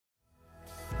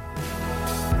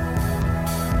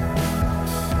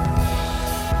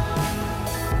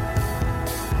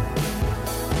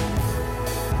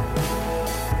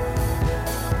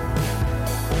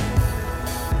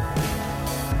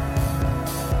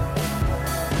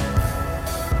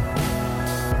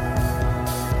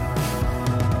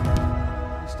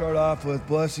off with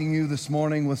blessing you this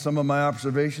morning with some of my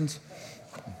observations.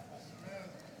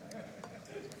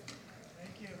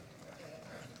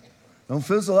 Don't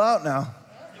fizzle out now.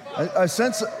 I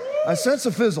sense a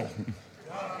fizzle.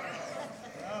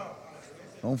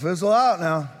 Don't fizzle out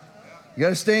now. You got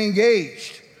to stay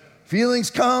engaged.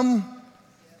 Feelings come,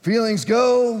 feelings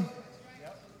go.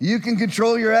 You can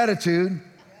control your attitude.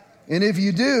 And if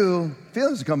you do,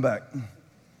 feelings will come back.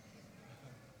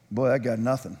 Boy, that got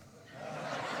nothing.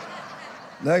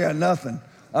 That got nothing.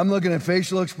 I'm looking at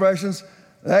facial expressions.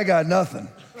 That got nothing.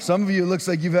 Some of you, it looks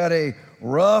like you've had a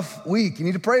rough week. You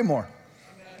need to pray more.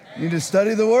 You need to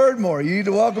study the Word more. You need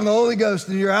to welcome the Holy Ghost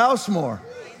into your house more.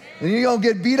 And you're going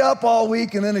to get beat up all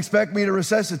week and then expect me to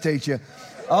resuscitate you.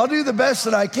 I'll do the best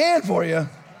that I can for you.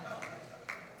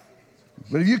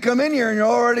 But if you come in here and you're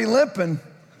already limping,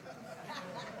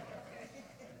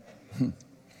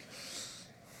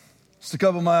 just a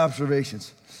couple of my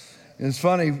observations. It's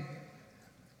funny,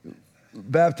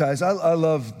 baptized. I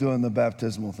love doing the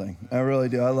baptismal thing. I really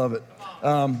do. I love it.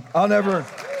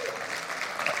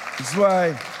 This is why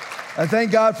I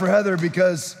thank God for Heather,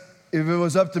 because if it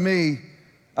was up to me,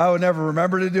 I would never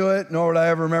remember to do it, nor would I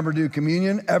ever remember to do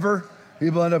communion, ever.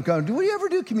 People end up going, do we ever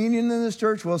do communion in this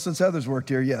church? Well, since Heather's worked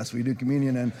here, yes, we do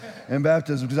communion and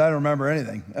baptism, because I don't remember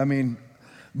anything.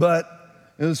 But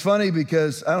it was funny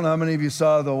because I don't know how many of you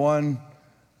saw the one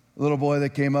little boy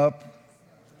that came up.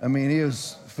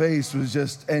 His face was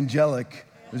just angelic.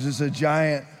 It was just a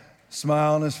giant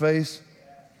smile on his face.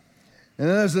 And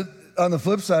then on the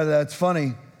flip side of that, it's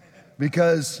funny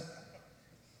because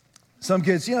some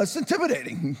kids, it's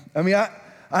intimidating.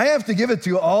 I have to give it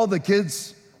to all the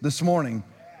kids this morning.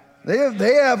 They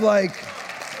have like,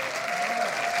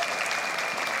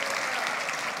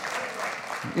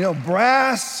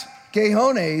 brass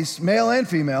quejones, male and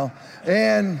female,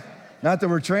 and not that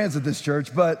we're trans at this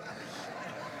church, but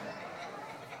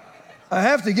I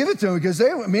have to give it to them because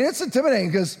it's intimidating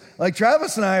because like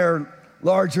Travis and I are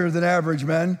larger than average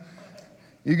men.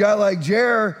 You got like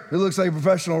Jer, who looks like a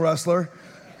professional wrestler,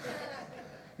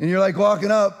 and you're like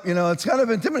walking up, it's kind of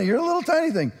intimidating. You're a little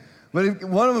tiny thing. But if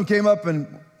one of them came up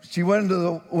and she went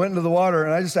into the water,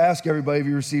 and I just ask everybody, if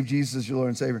you received Jesus as your Lord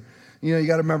and Savior, you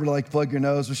got to remember to like plug your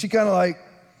nose. But she kind of like,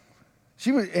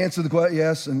 she would answer the question,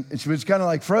 yes, and she was kind of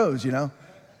like froze, and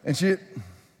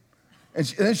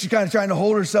then she kind of trying to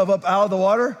hold herself up out of the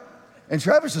water, and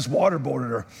Travis just waterboarded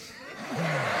her.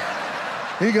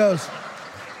 He goes,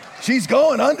 she's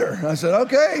going under. I said,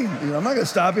 okay, I'm not going to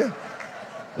stop you.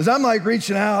 As I'm like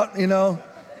reaching out,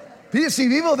 See,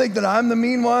 people think that I'm the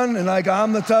mean one and like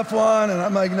I'm the tough one, and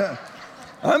I'm like, no.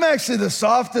 I'm actually the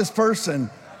softest person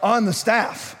on the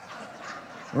staff.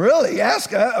 Really, I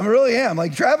really am.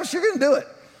 Like, Travis, you're going to do it.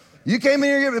 You came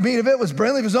in here, if it was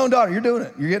Brindley, his own daughter, you're doing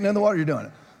it. You're getting in the water, you're doing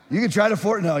it. You can try to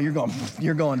force it. No, you're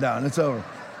going down. It's over.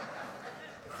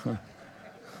 I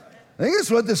think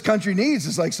that's what this country needs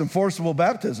is like some forcible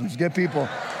baptisms. Get people,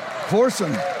 force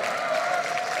them.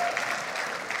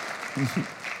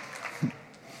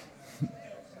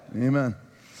 Amen.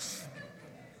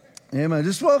 Amen.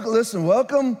 Just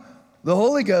welcome the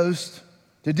Holy Ghost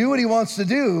to do what he wants to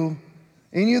do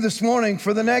in you this morning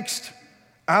for the next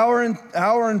hour and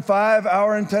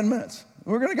 10 minutes.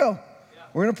 We're going to go.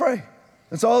 We're going to pray.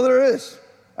 That's all there is.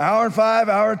 Hour and 5,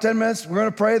 hour and 10 minutes. We're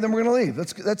going to pray, then we're going to leave.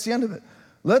 That's the end of it.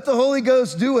 Let the Holy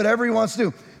Ghost do whatever he wants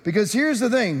to do. Because here's the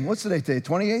thing. What's the date today?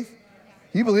 28th?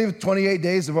 You believe 28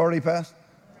 days have already passed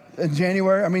in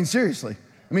January? Seriously.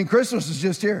 Christmas is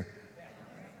just here.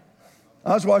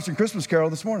 I was watching Christmas Carol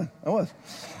this morning. I was.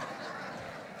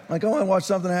 Like, I want to watch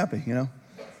something happy, So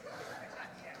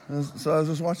I was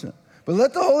just watching it. But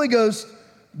let the Holy Ghost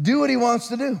do what he wants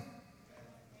to do.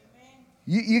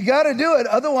 You got to do it.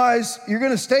 Otherwise, you're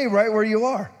going to stay right where you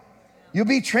are. You'll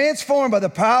be transformed by the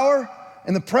power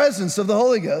and the presence of the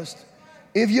Holy Ghost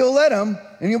if you'll let him,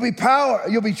 and you'll be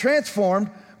transformed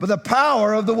by the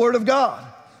power of the Word of God,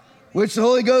 which the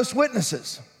Holy Ghost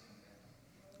witnesses.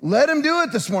 Let him do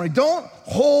it this morning. Don't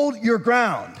hold your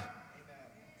ground.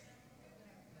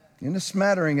 In a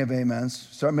smattering of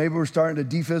amens, maybe we're starting to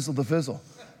defizzle the fizzle.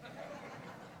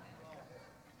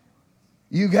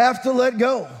 You have to let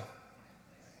go.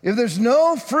 If there's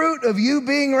no fruit of you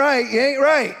being right, you ain't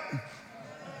right.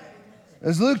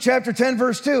 As Luke chapter 10,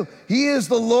 verse 2, he is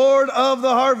the Lord of the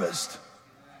harvest.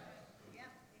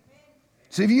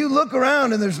 So if you look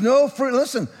around and there's no fruit,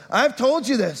 listen, I've told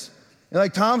you this. You're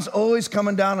like, Tom's always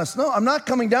coming down on us. No, I'm not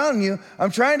coming down on you. I'm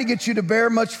trying to get you to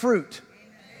bear much fruit.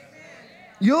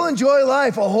 You'll enjoy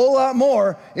life a whole lot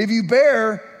more if you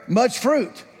bear much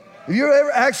fruit. If you ever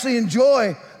actually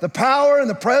enjoy the power and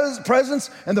the presence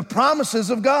and the promises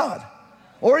of God.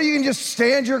 Or you can just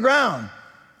stand your ground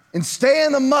and stay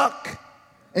in the muck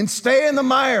and stay in the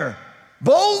mire,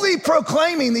 boldly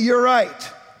proclaiming that you're right.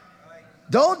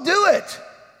 Don't do it.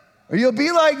 Or you'll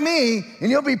be like me, and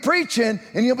you'll be preaching,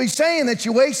 and you'll be saying that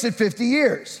you wasted 50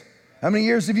 years. How many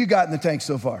years have you got in the tank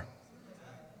so far?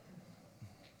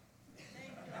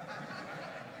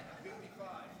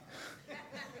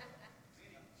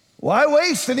 Why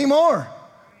waste anymore?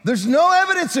 There's no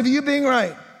evidence of you being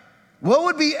right. What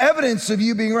would be evidence of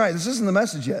you being right? This isn't the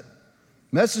message yet.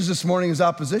 Message this morning is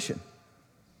opposition.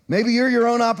 Maybe you're your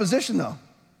own opposition, though.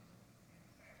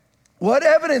 What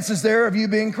evidence is there of you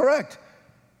being correct?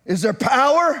 Is there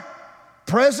power,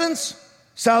 presence,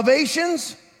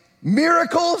 salvations,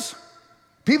 miracles,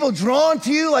 people drawn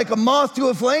to you like a moth to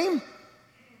a flame?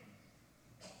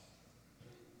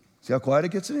 See how quiet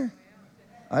it gets in here?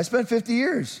 I spent 50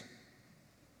 years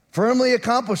firmly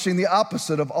accomplishing the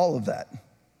opposite of all of that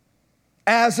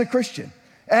as a Christian,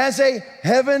 as a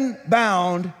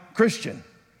heaven-bound Christian.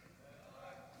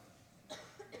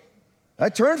 I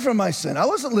turned from my sin. I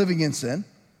wasn't living in sin.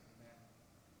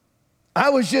 I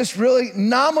was just really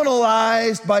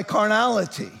nominalized by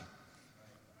carnality.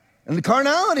 And the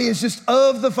carnality is just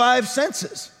of the five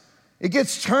senses. It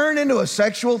gets turned into a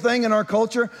sexual thing in our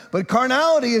culture, but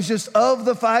carnality is just of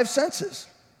the five senses.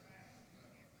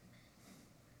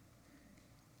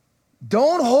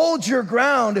 Don't hold your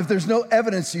ground if there's no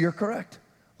evidence that you're correct.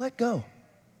 Let go.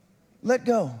 Let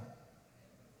go.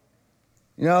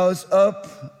 You know, I was up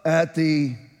at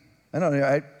the, I don't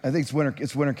know, I think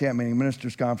it's winter camp meeting.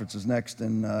 Ministers' conference is next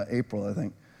in April, I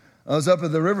think. I was up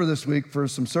at the river this week for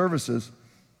some services,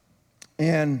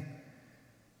 and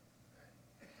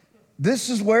this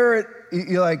is where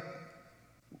you're like,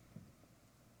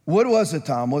 what was it,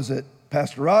 Tom? Was it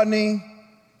Pastor Rodney?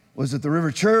 Was it the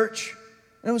River Church?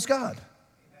 And it was God.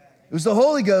 It was the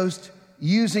Holy Ghost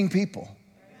using people.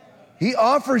 He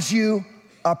offers you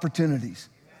opportunities.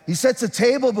 He sets a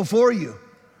table before you,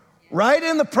 right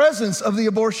in the presence of the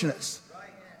abortionists,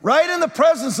 right in the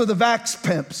presence of the vax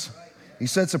pimps. He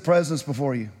sets a presence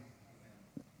before you.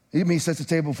 He sets a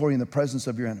table before you in the presence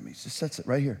of your enemies. Just sets it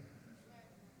right here.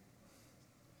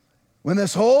 When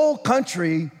this whole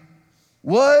country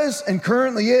was and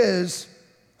currently is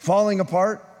falling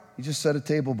apart, he just set a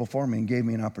table before me and gave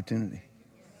me an opportunity.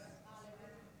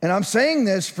 And I'm saying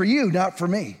this for you, not for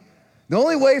me. The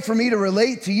only way for me to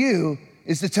relate to you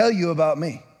is to tell you about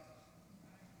me.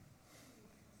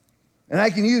 And I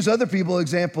can use other people's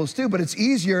examples too, but it's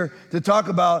easier to talk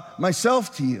about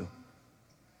myself to you.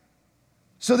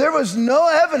 So there was no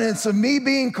evidence of me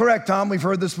being correct, Tom. We've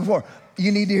heard this before.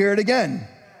 You need to hear it again.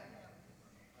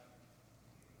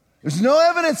 There's no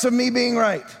evidence of me being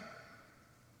right.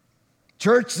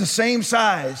 Church the same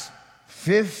size,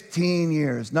 15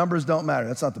 years. Numbers don't matter.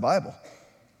 That's not the Bible.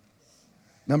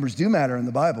 Numbers do matter in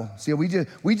the Bible. See,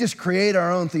 we just create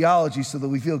our own theology so that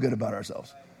we feel good about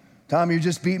ourselves. Tom, you're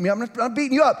just beating me up. I'm not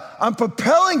beating you up. I'm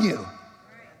propelling you.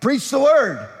 Preach the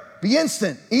word. Be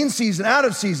instant, in season, out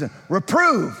of season.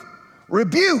 Reprove,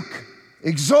 rebuke,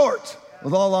 exhort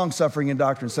with all long suffering and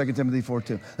doctrine, 2 Timothy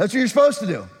 4:2. That's what you're supposed to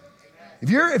do. If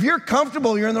you're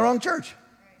comfortable, you're in the wrong church.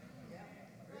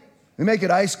 We make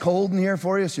it ice cold in here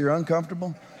for you so you're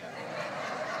uncomfortable.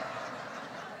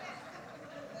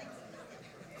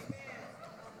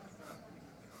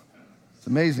 It's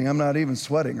amazing. I'm not even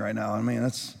sweating right now. I mean,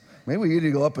 maybe we need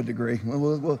to go up a degree.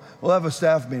 We'll have a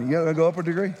staff meeting. You gonna go up a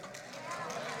degree?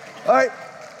 All right.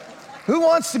 Who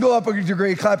wants to go up a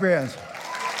degree? Clap your hands.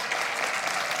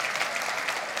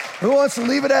 Who wants to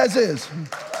leave it as is?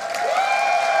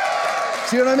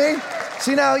 See what I mean?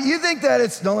 See, now, you think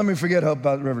that don't let me forget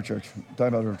about River Church. I'm talking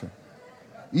about River Church.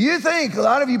 You think, a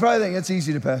lot of you probably think it's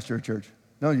easy to pastor a church.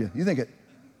 Don't you? You think it.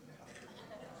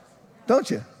 Don't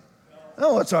you?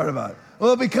 Oh, what's hard about it?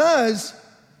 Well, because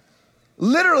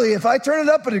literally, if I turn it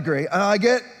up a degree,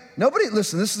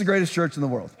 listen, this is the greatest church in the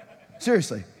world.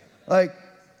 Seriously. Like,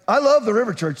 I love the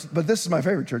River Church, but this is my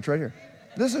favorite church right here.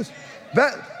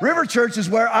 River Church is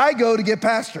where I go to get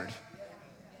pastored.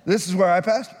 This is where I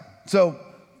pastor. So,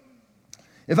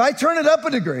 if I turn it up a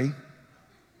degree,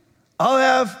 I'll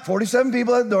have 47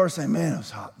 people at the door saying, man, it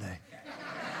was a hot day.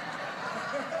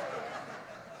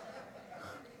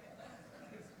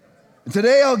 And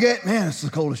today I'll get, man, it's the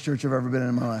coldest church I've ever been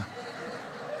in my life.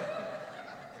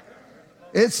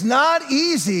 It's not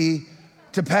easy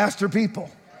to pastor people.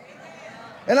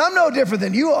 And I'm no different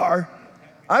than you are.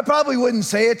 I probably wouldn't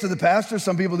say it to the pastor.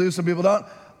 Some people do, some people don't.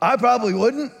 I probably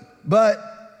wouldn't, but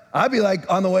I'd be like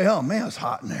on the way home, man, it's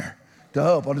hot in there. To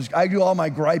Hope. I do all my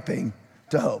griping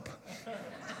to Hope.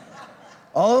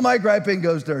 All of my griping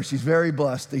goes to her. She's very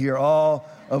blessed to hear all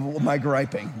of my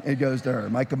griping. It goes to her.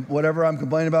 Whatever I'm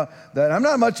complaining about, that I'm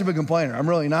not much of a complainer. I'm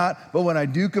really not. But when I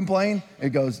do complain, it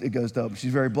goes to her.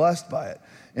 She's very blessed by it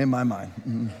in my mind.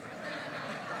 Mm-hmm.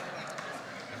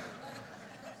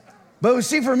 But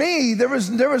see, for me, there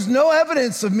was no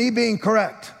evidence of me being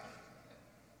correct.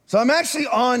 So I'm actually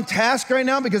on task right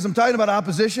now because I'm talking about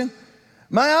opposition.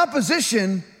 My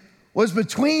opposition was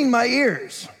between my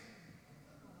ears.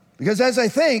 Because as I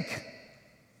think,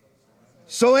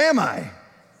 so am I.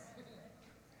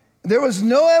 There was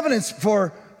no evidence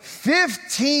for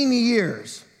 15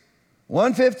 years.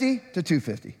 150 to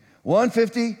 250.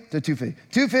 150 to 250.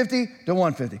 250 to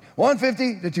 150.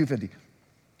 150 to 250.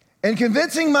 And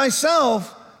convincing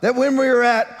myself that when we were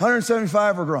at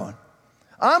 175, we're growing.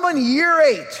 I'm on year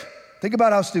 8. Think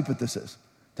about how stupid this is.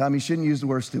 Tom, you shouldn't use the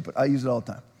word stupid. I use it all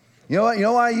the time. You know what? You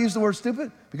know why I use the word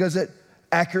stupid? Because it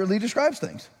accurately describes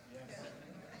things.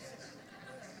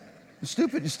 You're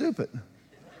stupid, you're stupid.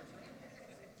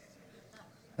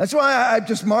 That's why I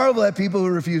just marvel at people who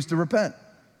refuse to repent.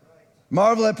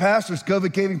 Marvel at pastors,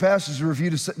 COVID caving pastors who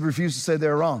refuse to say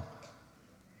they're wrong.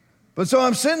 But so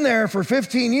I'm sitting there for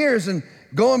 15 years and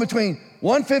going between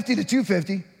 150 to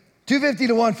 250, 250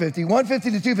 to 150,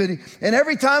 150 to 250, and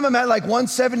every time I'm at like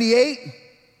 178,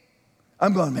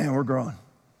 I'm going, man, we're growing.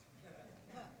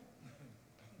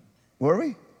 Were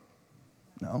we?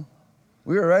 No.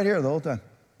 We were right here the whole time.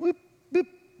 Whoop, beep,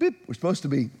 beep. We're supposed to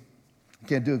be. I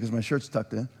can't do it because my shirt's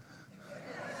tucked in.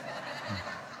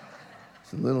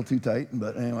 It's a little too tight,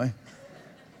 but anyway.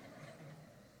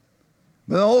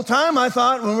 But the whole time I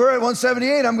thought when we're at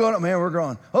 178, I'm going, oh, man, we're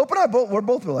growing. Hope and I we're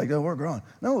both like, oh, we're growing.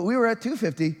 No, we were at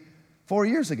 250 4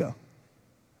 years ago.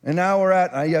 And now we're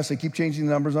at, yes, I keep changing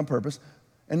the numbers on purpose,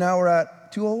 and now we're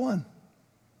at 201.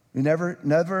 We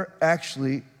never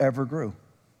actually ever grew.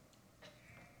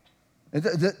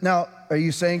 Now, are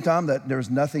you saying, Tom, that there's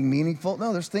nothing meaningful?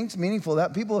 No, there's things meaningful.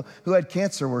 That people who had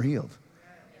cancer were healed.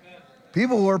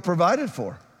 People who were provided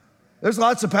for. There's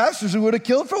lots of pastors who would have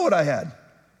killed for what I had.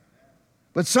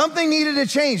 But something needed to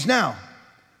change. Now,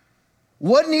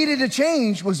 what needed to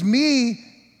change was me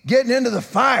getting into the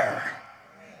fire.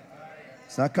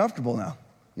 It's not comfortable now.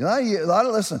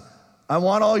 Listen, I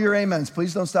want all your amens.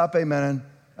 Please don't stop amening.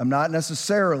 I'm not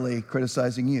necessarily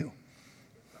criticizing you.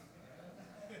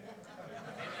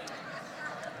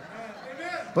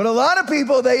 But a lot of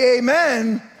people, they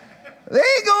amen, they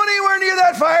ain't going anywhere near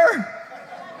that fire.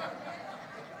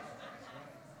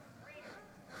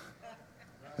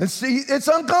 It's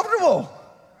uncomfortable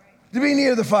to be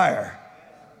near the fire.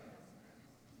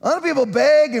 A lot of people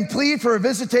beg and plead for a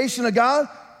visitation of God.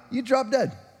 You drop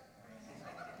dead.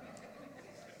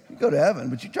 You go to heaven,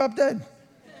 but you drop dead.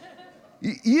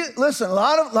 Listen, a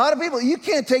lot of people, you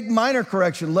can't take minor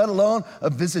correction, let alone a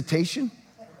visitation.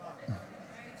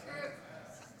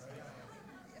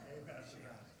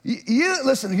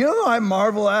 Listen, you know who I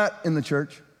marvel at in the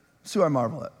church? That's who I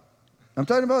marvel at. I'm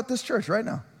talking about this church right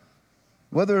now.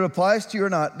 Whether it applies to you or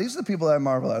not, these are the people that I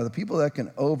marvel at, are the people that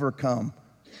can overcome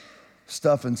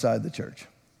stuff inside the church.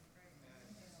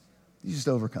 You just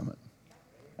overcome it.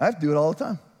 I have to do it all the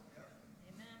time.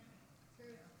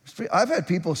 I've had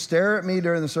people stare at me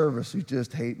during the service who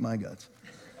just hate my guts.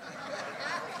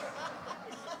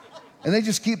 And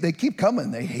they keep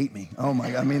coming. They hate me. Oh my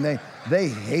God, I mean, they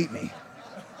hate me.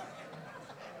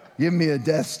 Giving me a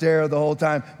death stare the whole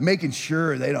time, making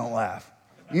sure they don't laugh.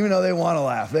 Even though they want to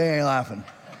laugh, they ain't laughing.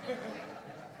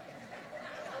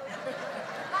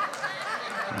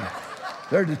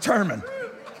 They're determined.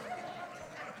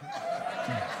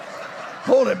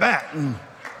 Hold it back.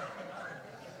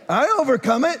 I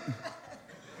overcome it.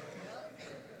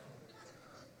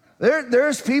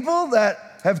 There's people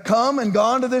that have come and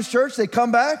gone to this church, they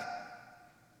come back,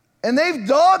 and they've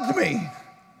dogged me,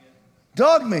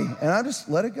 and I just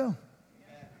let it go.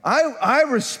 I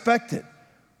respect it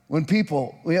when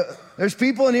there's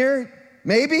people in here,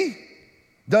 maybe,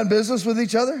 done business with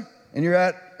each other, and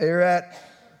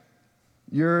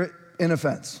you're in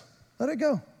offense. Let it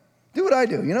go. Do what I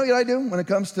do. You know what I do when it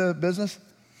comes to business?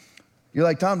 You're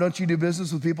like, Tom, don't you do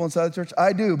business with people inside the church?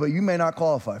 I do, but you may not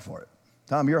qualify for it.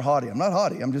 Tom, you're haughty. I'm not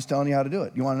haughty. I'm just telling you how to do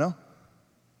it. You want to know?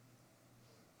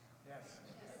 Yes.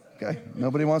 Okay,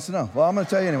 nobody wants to know. Well, I'm going to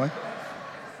tell you anyway.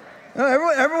 No,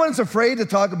 everyone's afraid to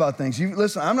talk about things.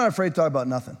 Listen, I'm not afraid to talk about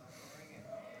nothing.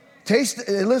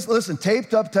 Listen,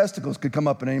 taped up testicles could come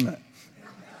up in any minute.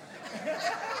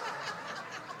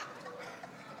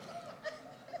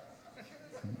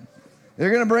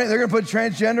 They're gonna put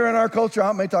transgender in our culture.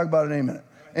 I may talk about it in any minute,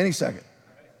 any second,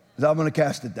 because I'm gonna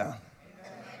cast it down.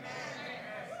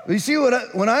 You see, what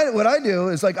I do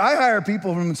is like I hire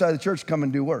people from inside the church to come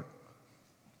and do work.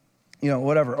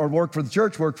 Whatever, or work for the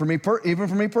church, work for me, even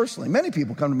for me personally. Many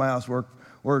people come to my house,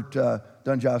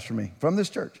 done jobs for me from this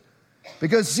church.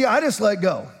 Because, see, I just let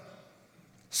go.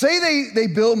 Say they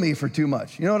bill me for too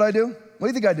much. You know what I do? What do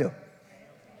you think I do?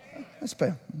 I just pay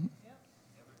them.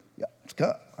 Yeah, it's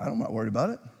God. I'm not worried about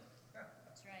it.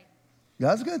 That's right.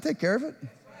 God's going to take care of it.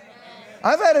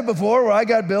 I've had it before where I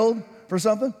got billed for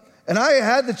something, and I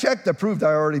had the check that proved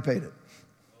I already paid it.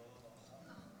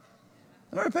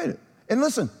 I already paid it. And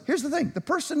listen, here's the thing. The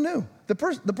person knew. The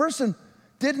person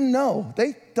didn't know.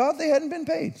 They thought they hadn't been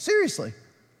paid. Seriously.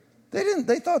 They didn't.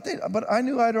 They thought but I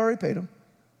knew I'd already paid them.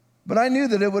 But I knew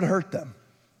that it would hurt them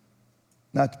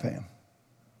not to pay them.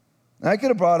 And I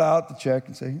could have brought out the check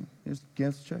and say, here's the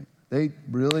canceled check. They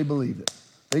really believed it.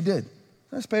 They did.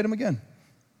 I just paid them again.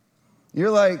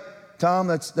 You're like, Tom,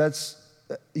 that's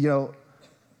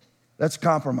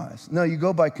compromise. No, you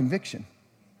go by conviction.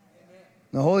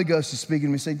 The Holy Ghost is speaking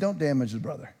to me saying, don't damage the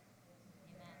brother.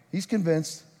 Amen. He's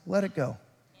convinced, let it go.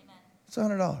 Amen. It's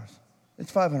 $100. It's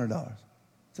 $500.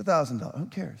 It's $1,000. Who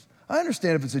cares? I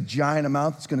understand if it's a giant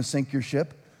amount that's going to sink your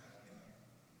ship.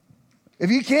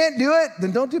 If you can't do it,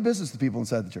 then don't do business with people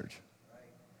inside the church.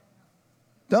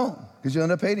 Don't, because you'll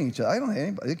end up hating each other. I don't hate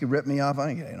anybody. They could rip me off. I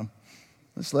ain't going to hate them.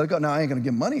 Let's let it go. Now, I ain't going to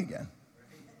give money again.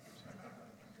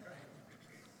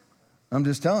 I'm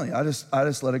just telling you, I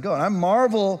just let it go. And I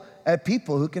marvel at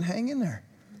people who can hang in there.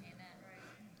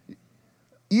 Amen.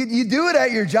 You do it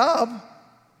at your job.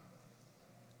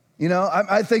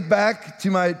 I think back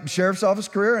to my sheriff's office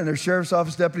career, and there's sheriff's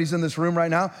office deputies in this room right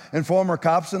now, and former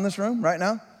cops in this room right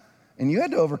now. And you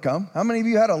had to overcome. How many of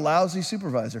you had a lousy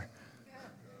supervisor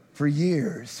for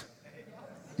years?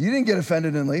 You didn't get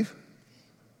offended and leave,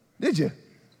 did you?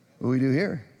 Well, we do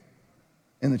here.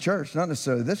 In the church, not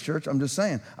necessarily this church, I'm just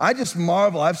saying. I just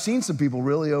marvel. I've seen some people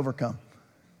really overcome.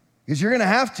 Because you're going to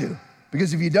have to.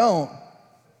 Because if you don't,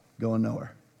 going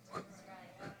nowhere.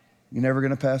 You're never going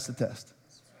to pass the test.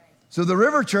 So the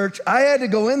River Church, I had to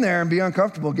go in there and be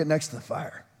uncomfortable, get next to the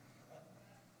fire.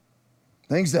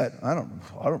 Things that I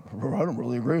don't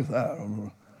really agree with that.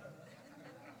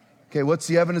 Okay, what's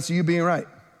the evidence of you being right?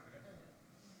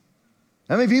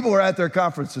 How many people were at their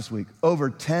conference this week?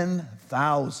 Over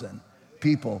 10,000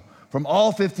 people from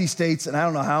all 50 states, and I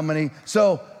don't know how many.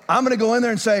 So I'm going to go in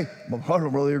there and say, well, I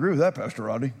don't really agree with that, Pastor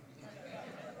Rodney.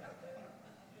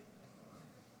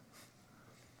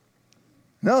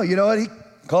 No, you know what? He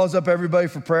calls up everybody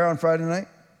for prayer on Friday night.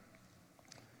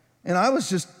 And I was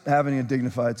just having a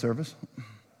dignified service.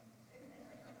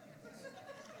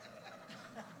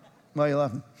 Why are you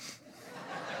laughing?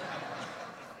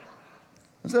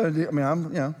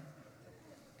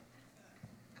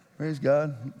 Praise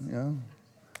God,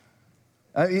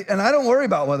 And I don't worry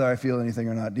about whether I feel anything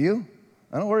or not. Do you?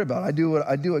 I don't worry about it.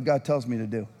 I do what God tells me to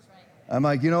do. I'm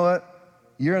like, you know what?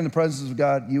 You're in the presence of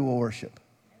God, you will worship.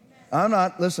 I'm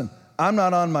not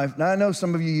on I know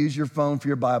some of you use your phone for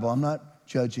your Bible. I'm not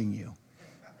judging you.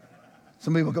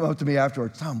 Some people come up to me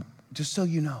afterwards, Tom, just so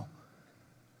you know,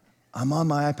 I'm on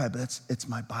my iPad, but it's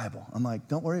my Bible. I'm like,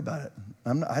 don't worry about it.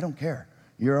 I don't care.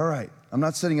 You're all right. I'm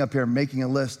not sitting up here making a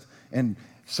list and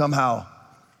somehow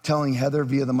telling Heather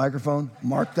via the microphone,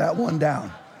 mark that one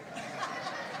down.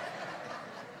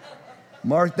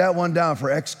 Mark that one down for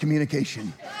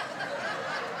excommunication.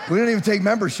 We don't even take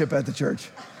membership at the church.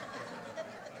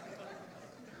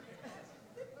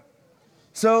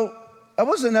 So I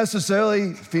wasn't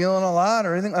necessarily feeling a lot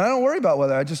or anything. I don't worry about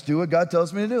whether I just do what God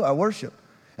tells me to do. I worship.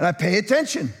 And I pay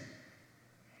attention.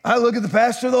 I look at the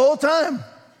pastor the whole time.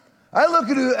 I look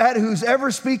at who's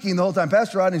ever speaking the whole time.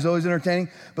 Pastor Rodney's always entertaining.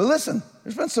 But listen,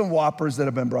 there's been some whoppers that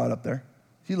have been brought up there.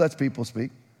 He lets people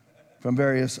speak from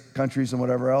various countries and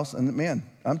whatever else. And man,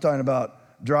 I'm talking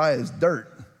about dry as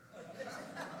dirt.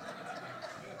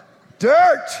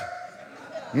 Dirt!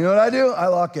 You know what I do? I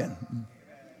lock in.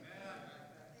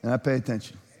 And I pay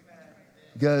attention.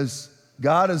 Because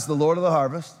God is the Lord of the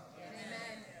harvest.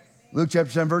 Luke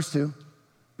chapter 10, verse 2.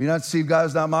 Be not deceived, God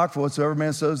is not mocked, for whatsoever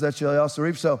man sows, that shall he also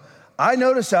reap. So I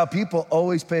notice how people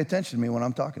always pay attention to me when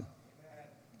I'm talking.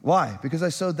 Why? Because I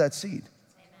sowed that seed.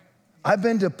 I've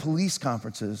been to police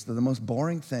conferences. They're the most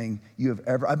boring thing you have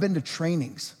ever. I've been to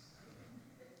trainings.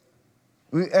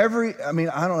 I don't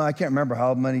know, I can't remember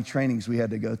how many trainings we had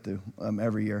to go through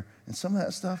every year. And some of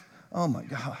that stuff, oh my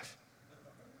gosh.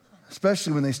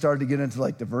 Especially when they started to get into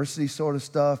like diversity sort of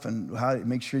stuff and how to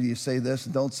make sure you say this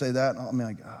and don't say that. Oh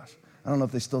my gosh. I don't know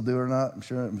if they still do it or not. I'm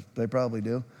sure they probably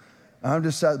do. I'm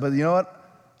just sad, but you know what?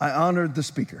 I honored the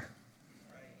speaker.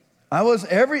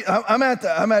 I'm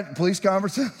at police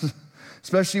conferences,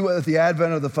 especially with the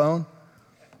advent of the phone.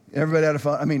 Everybody had a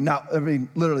phone.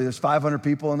 Literally, there's 500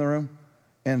 people in the room,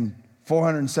 and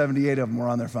 478 of them were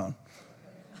on their phone.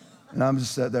 And I'm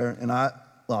just sitting there, and I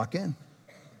lock in.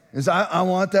 Because I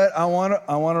want that. I want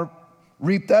to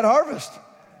reap that harvest.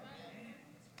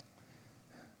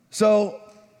 So,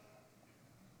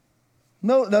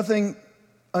 nothing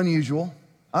unusual.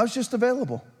 I was just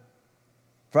available.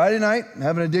 Friday night,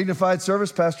 having a dignified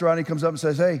service, Pastor Ronnie comes up and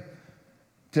says, hey,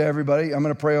 to everybody, I'm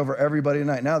going to pray over everybody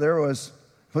tonight. Now,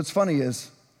 what's funny is,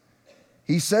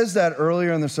 he says that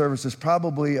earlier in the service. There's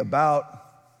probably about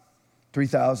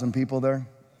 3,000 people there.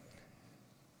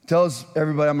 Tells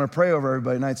everybody, I'm going to pray over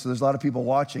everybody tonight. So there's a lot of people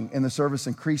watching, and the service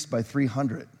increased by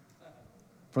 300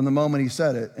 from the moment he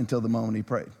said it until the moment he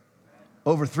prayed.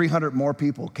 Over 300 more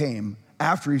people came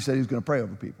after he said he was going to pray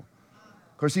over people.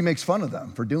 Of course, he makes fun of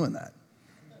them for doing that.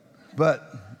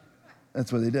 But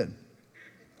that's what they did.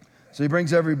 So he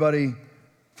brings everybody.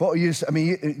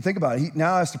 Think about it. He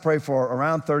now has to pray for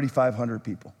around 3,500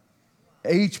 people.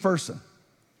 Each person.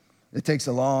 It takes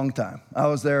a long time. I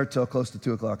was there till close to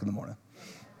 2 o'clock in the morning.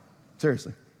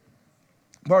 Seriously.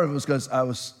 Part of it was because I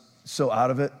was so out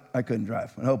of it, I couldn't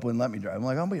drive. And Hope wouldn't let me drive. I'm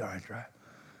like, I'll be all right, drive.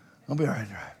 I'll be all right,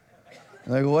 drive.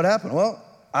 And they go, what happened? Well,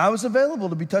 I was available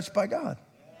to be touched by God.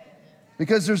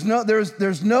 Because there's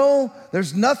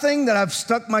nothing that I've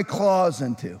stuck my claws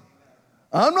into.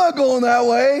 I'm not going that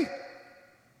way.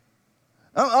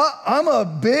 I'm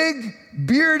a big,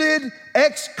 bearded,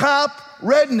 ex-cop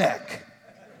redneck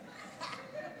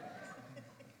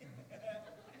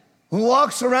who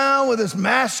walks around with his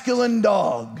masculine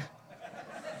dog.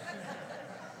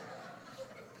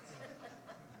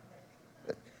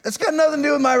 It's got nothing to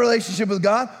do with my relationship with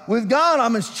God. With God,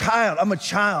 I'm his child. I'm a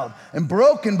child and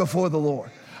broken before the Lord.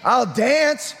 I'll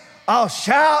dance, I'll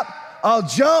shout, I'll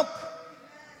jump.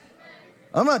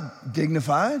 I'm not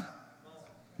dignified.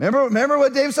 Remember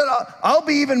what David said? I'll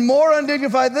be even more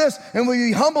undignified than this and will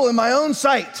be humble in my own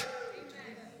sight.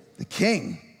 The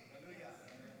king.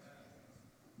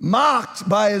 Mocked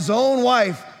by his own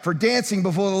wife for dancing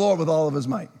before the Lord with all of his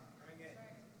might.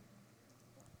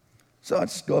 So I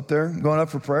just go up there, I'm going up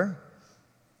for prayer.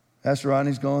 Pastor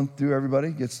Rodney's going through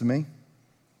everybody, gets to me.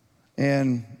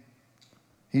 And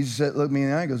he just said, look me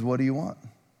in the eye, he goes, what do you want?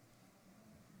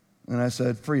 And I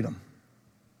said, freedom.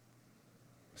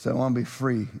 I said, I want to be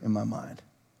free in my mind.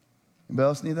 Anybody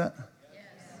else need that? Yes.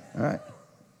 All right.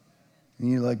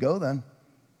 And you let go then.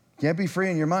 Can't be free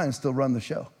in your mind and still run the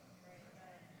show.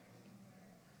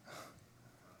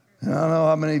 And I don't know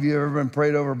how many of you have ever been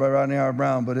prayed over by Rodney Howard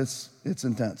Brown, but it's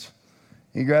intense.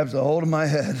 He grabs a hold of my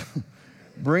head,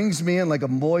 brings me in like a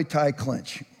Muay Thai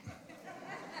clinch,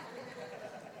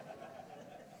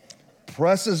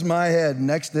 presses my head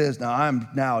next to his. Now I'm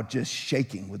now just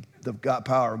shaking with the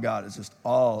power of God is just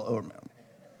all over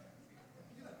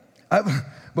me.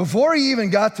 Before he even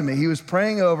got to me, he was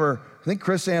praying over, I think,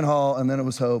 Chris Ann Hall, and then it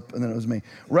was Hope, and then it was me.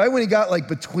 Right when he got like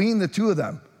between the two of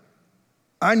them,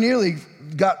 I nearly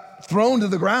got thrown to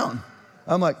the ground.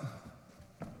 I'm like,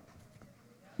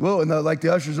 whoa, and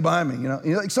the ushers are behind me, you know.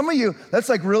 Like some of you, that's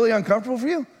like really uncomfortable for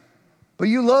you. But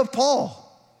you love Paul,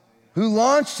 who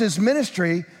launched his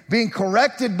ministry being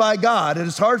corrected by God. It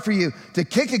is hard for you to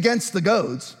kick against the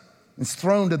goads. It's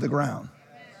thrown to the ground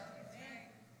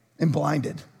and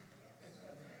blinded.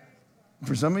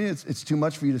 For some of you, it's too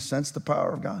much for you to sense the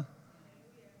power of God.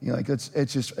 You're like,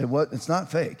 it's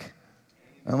not fake.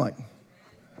 I'm like,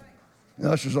 the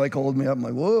ushers like holding me up. I'm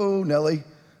like, whoa, Nelly.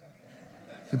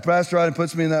 The pastor out and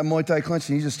puts me in that Muay Thai clinch,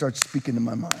 and he just starts speaking to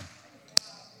my mind.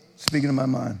 Speaking to my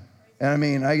mind. And I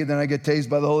mean, then I get tased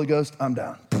by the Holy Ghost, I'm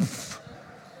down. Poof,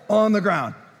 on the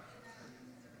ground.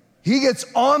 He gets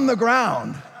on the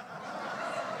ground,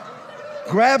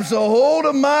 grabs a hold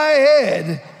of my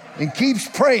head, and keeps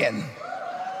praying.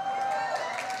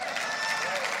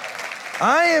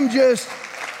 I am just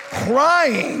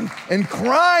crying and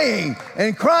crying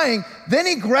and crying. Then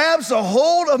he grabs a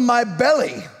hold of my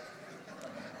belly,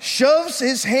 shoves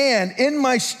his hand in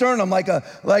my sternum like a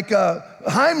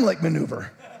Heimlich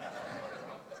maneuver,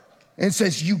 and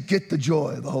says, you get the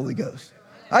joy of the Holy Ghost.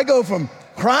 I go from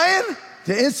crying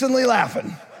to instantly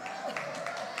laughing.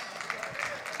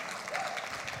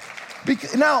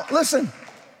 Now, listen,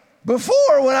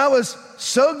 before when I was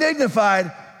so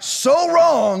dignified, so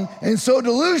wrong, and so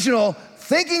delusional,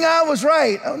 thinking I was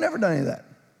right, I would never done any of that.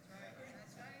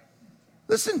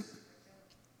 Listen,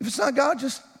 if it's not God,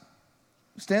 just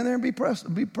stand there and be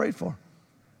prayed for.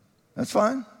 That's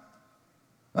fine.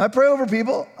 I pray over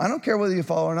people. I don't care whether you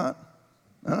fall or not.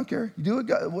 I don't care. You do it,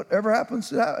 God, whatever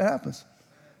happens, it happens.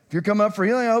 If you're coming up for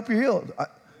healing, I hope you're healed.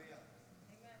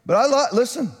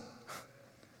 Listen,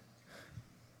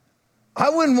 I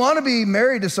wouldn't want to be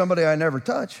married to somebody I never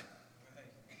touch.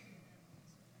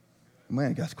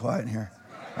 Man, it got quiet in here.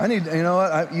 I need, you know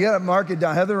what? You got to mark it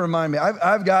down. Heather, remind me.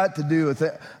 I've got to do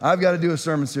a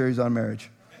sermon series on marriage.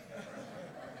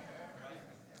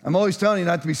 I'm always telling you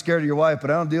not to be scared of your wife, but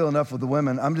I don't deal enough with the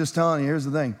women. I'm just telling you, here's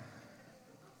the thing.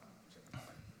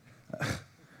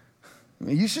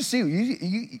 You should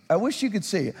see. I wish you could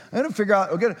see. I'm going to figure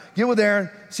out, get with Aaron,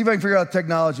 see if I can figure out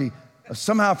technology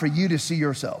somehow for you to see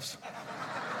yourselves.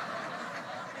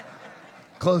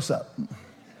 Close up.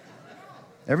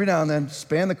 Every now and then,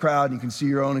 span the crowd, and you can see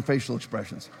your own facial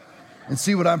expressions and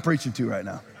see what I'm preaching to right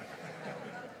now.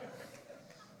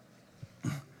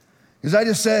 Because I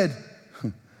just said,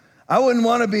 I wouldn't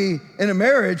want to be in a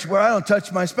marriage where I don't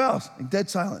touch my spouse. I'm dead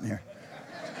silent here.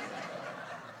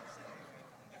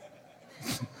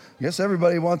 Yes,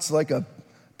 everybody wants like a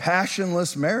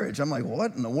passionless marriage. I'm like,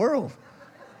 what in the world?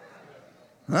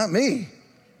 Not me.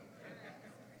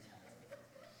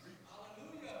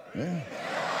 Yeah.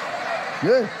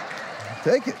 Good.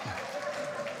 Take it.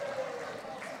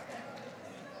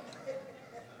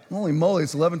 Holy moly,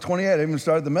 it's 11:28. I haven't even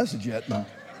started the message yet. No,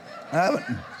 I haven't.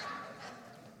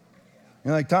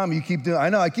 You're like, Tom, you keep doing, I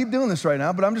know I keep doing this right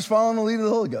now, but I'm just following the lead of the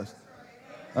Holy Ghost.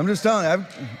 I'm just telling you.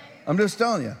 I'm just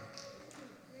telling you.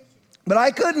 But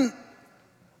I couldn't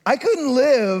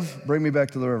live, bring me back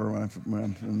to the river when I'm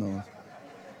in the middle.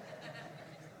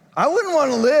 I wouldn't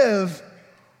want to live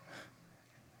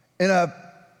in a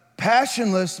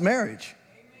passionless marriage.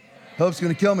 Hope's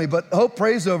going to kill me, but Hope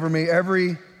prays over me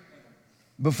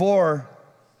before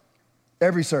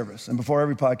every service and before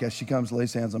every podcast. She comes,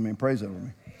 lays hands on me, and prays over me.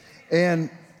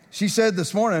 And she said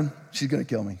this morning, she's going to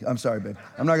kill me. I'm sorry, babe.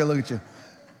 I'm not going to look at you.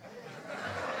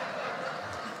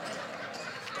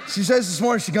 She says this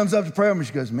morning, she comes up to pray over me.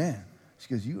 She goes, man,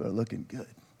 you are looking good.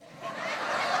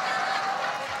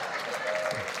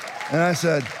 And I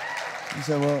said,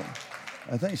 well,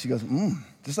 I think. She goes,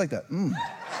 just like that.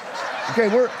 Okay,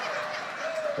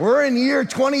 we're in year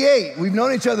 28. We've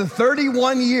known each other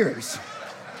 31 years.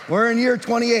 We're in year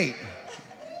 28.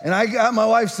 And I got my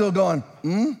wife still going,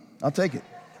 I'll take it.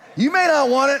 You may not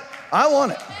want it. I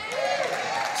want it.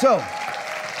 So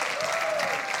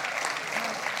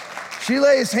she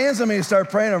lays hands on me and started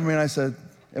praying over me. And I said,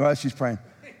 while she's praying,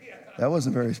 that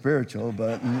wasn't very spiritual,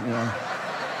 but, you know.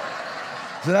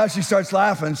 So now she starts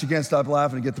laughing. She can't stop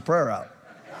laughing to get the prayer out.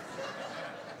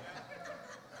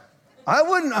 I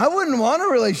wouldn't want a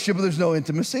relationship where there's no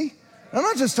intimacy. I'm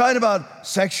not just talking about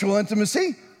sexual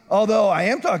intimacy, although I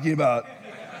am talking about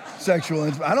sexual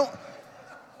intimacy.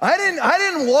 I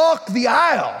didn't walk the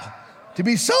aisle to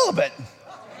be celibate.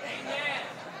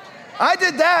 I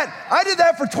did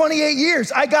that for 28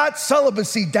 years. I got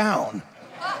celibacy down.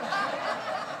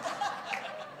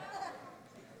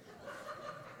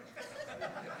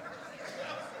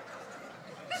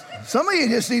 Some of you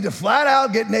just need to flat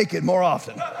out get naked more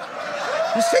often.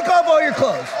 Just take off all your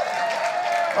clothes.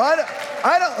 I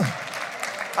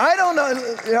don't know.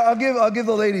 I'll give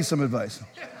the ladies some advice.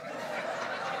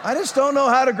 I just don't know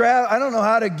how to grab. I don't know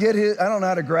how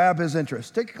to grab his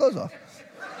interest. Take your clothes off.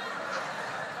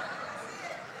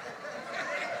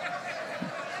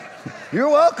 You're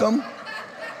welcome.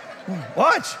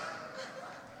 Watch.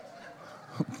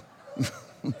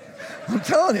 I'm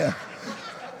telling you.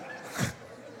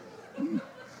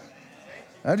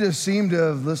 I just seem to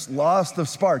have just lost the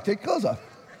spark. Take your clothes off.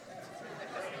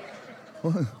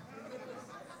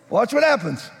 Watch what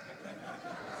happens.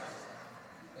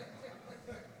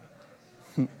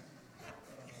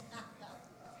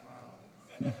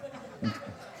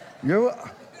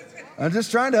 I'm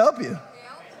just trying to help you.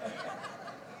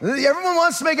 Everyone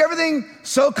wants to make everything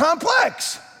so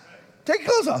complex. Take your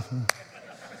clothes off.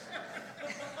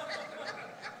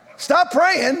 Stop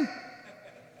praying.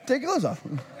 Take your clothes off.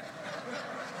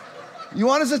 You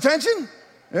want his attention?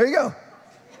 There you go.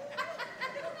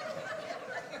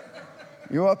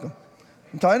 You're welcome.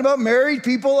 I'm talking about married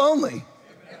people only.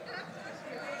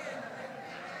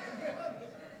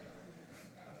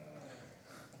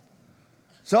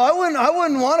 So I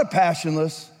wouldn't want a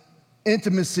passionless,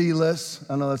 intimacy-less.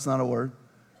 I know that's not a word.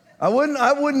 I would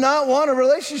not want a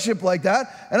relationship like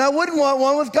that, and I wouldn't want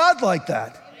one with God like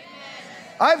that.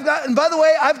 And by the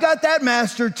way, I've got that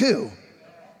mastered too.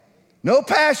 No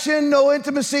passion, no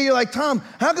intimacy. You're like, Tom,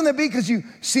 how can that be? Because you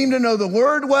seem to know the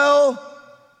word well.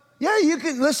 Yeah, you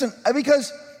can, listen,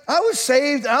 because I was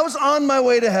saved, I was on my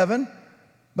way to heaven,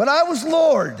 but I was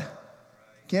Lord.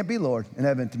 Can't be Lord and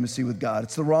have intimacy with God.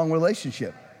 It's the wrong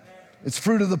relationship. It's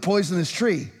fruit of the poisonous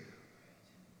tree.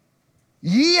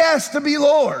 Ye has to be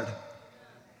Lord.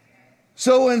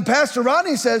 So when Pastor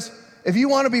Rodney says, if you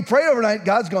want to be prayed over tonight,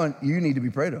 God's going, you need to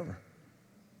be prayed over.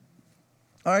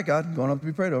 All right, God, going up to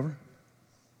be prayed over.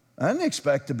 I didn't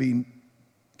expect to be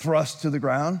thrust to the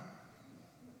ground,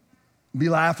 be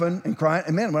laughing and crying.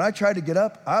 And man, when I tried to get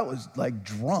up, I was like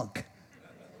drunk.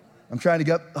 I'm trying to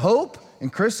get up. Hope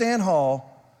and Chris Ann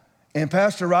Hall and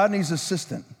Pastor Rodney's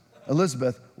assistant,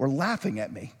 Elizabeth, were laughing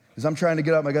at me because I'm trying to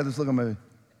get up. I got this look on my,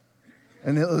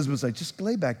 and Elizabeth's like, just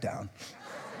lay back down.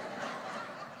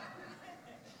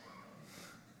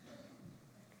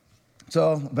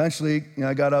 So eventually,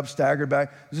 I got up, staggered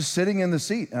back, just sitting in the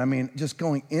seat. I mean, just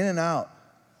going in and out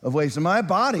of ways. And my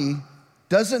body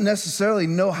doesn't necessarily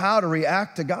know how to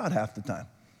react to God half the time.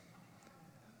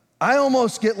 I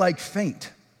almost get like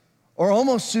faint or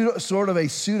almost sort of a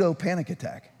pseudo panic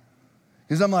attack.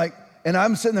 Because I'm like, and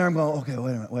I'm sitting there, I'm going, okay,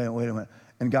 wait a minute.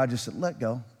 And God just said, let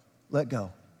go.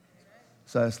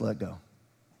 So I just let go.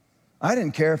 I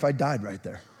didn't care if I died right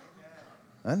there.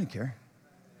 I didn't care.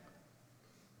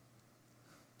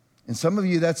 And some of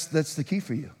you, that's the key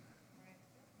for you.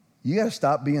 You got to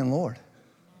stop being Lord.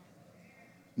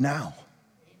 Now.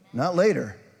 Not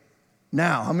later.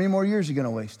 Now. How many more years are you going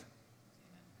to waste?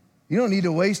 You don't need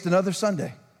to waste another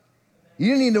Sunday.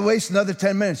 You don't need to waste another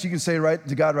 10 minutes. You can say right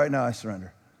to God right now, I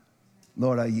surrender.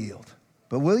 Lord, I yield.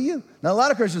 But will you? Now, a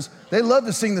lot of Christians, they love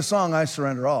to sing the song, I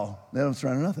surrender all. They don't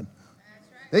surrender nothing.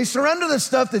 They surrender the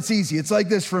stuff that's easy. It's like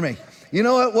this for me. You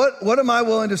know what am I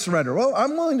willing to surrender? Well,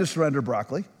 I'm willing to surrender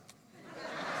broccoli.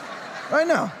 Right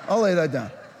now, I'll lay that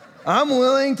down. I'm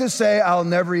willing to say I'll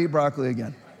never eat broccoli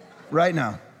again. Right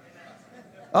now.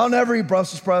 I'll never eat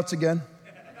Brussels sprouts again.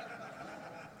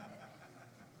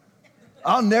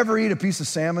 I'll never eat a piece of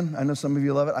salmon. I know some of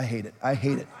you love it. I hate it.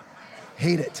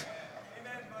 Hate it.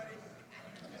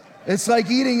 It's like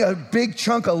eating a big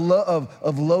chunk of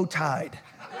low tide.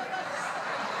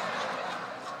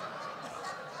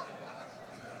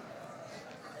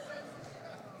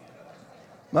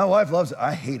 My wife loves it.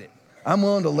 I hate it. I'm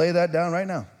willing to lay that down right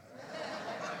now.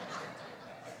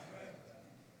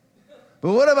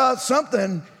 But what about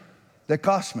something that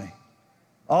costs me?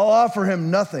 I'll offer him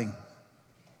nothing.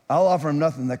 I'll offer him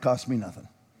nothing that costs me nothing.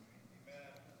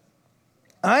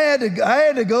 I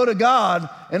had to go to God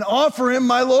and offer him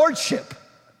my lordship.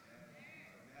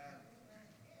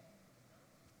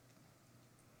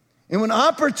 And when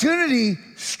opportunity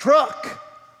struck,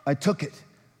 I took it.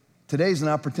 Today's an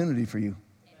opportunity for you.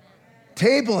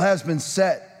 Table has been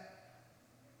set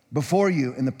before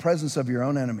you in the presence of your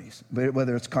own enemies.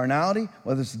 Whether it's carnality,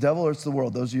 whether it's the devil, or it's the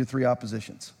world. Those are your three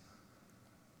oppositions.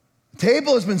 The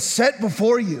table has been set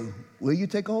before you. Will you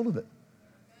take hold of it?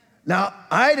 Now,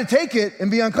 I had to take it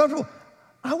and be uncomfortable.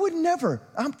 I would never,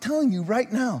 I'm telling you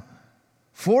right now,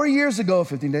 4 years ago,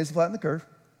 15 days to flatten the curve,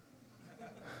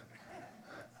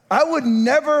 I would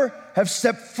never have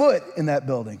stepped foot in that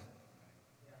building.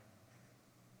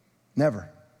 Never.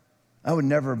 I would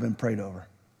never have been prayed over.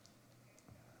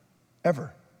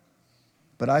 Ever.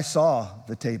 But I saw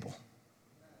the table.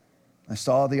 I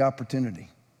saw the opportunity.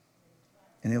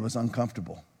 And it was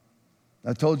uncomfortable.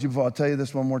 I told you before, I'll tell you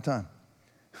this one more time.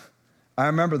 I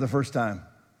remember the first time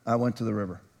I went to the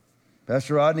river.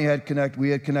 Pastor Rodney we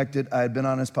had connected, I had been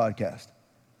on his podcast.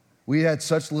 We had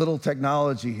such little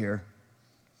technology here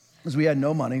because we had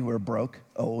no money, we were broke,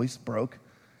 always broke.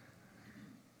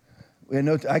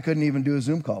 I couldn't even do a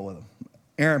Zoom call with him.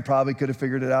 Aaron probably could have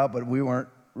figured it out, but I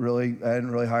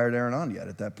hadn't really hired Aaron on yet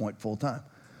at that point full time.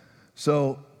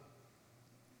 So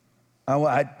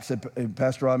I said,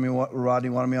 Pastor Rodney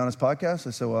wanted me on his podcast. I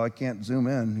said, well, I can't Zoom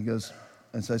in. He goes,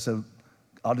 and so I said,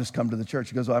 I'll just come to the church.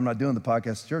 He goes, well, I'm not doing the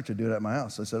podcast at church. I do it at my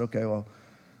house. I said, okay, well,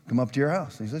 come up to your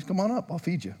house. He says, come on up. I'll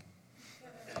feed you.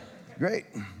 Great.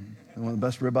 One of the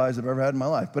best ribeyes I've ever had in my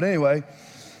life. But anyway,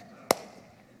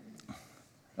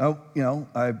 I went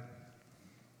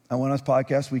on his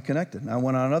podcast. We connected. And I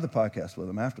went on another podcast with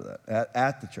him after that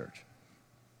at the church.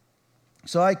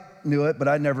 So I knew it, but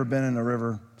I'd never been in a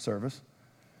river service.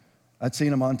 I'd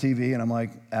seen him on TV, and I'm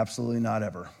like, absolutely not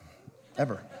ever.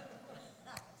 Ever.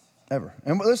 Ever.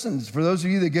 And listen, for those of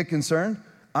you that get concerned,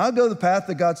 I'll go the path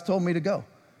that God's told me to go.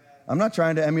 I'm not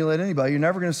trying to emulate anybody. You're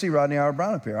never going to see Rodney Howard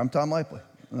Brown up here. I'm Tom Laipply.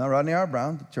 I'm not Rodney Howard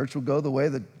Brown. The church will go the way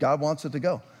that God wants it to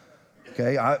go.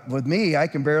 Okay? With me, I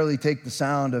can barely take the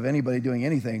sound of anybody doing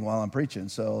anything while I'm preaching,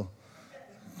 so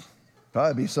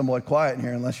probably be somewhat quiet in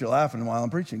here unless you're laughing while I'm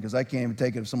preaching, because I can't even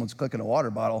take it if someone's clicking a water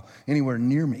bottle anywhere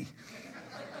near me.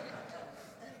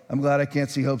 I'm glad I can't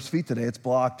see Hope's feet today. It's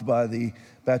blocked by the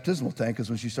baptismal tank, because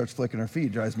when she starts flicking her feet,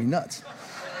 it drives me nuts.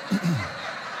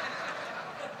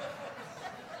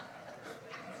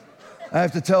 I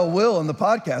have to tell Will in the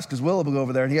podcast, because Will will go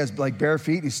over there, and he has like bare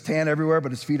feet. He's tan everywhere,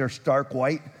 but his feet are stark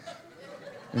white.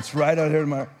 It's right out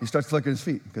here. He starts flicking his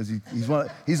feet because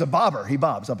he's a bobber. He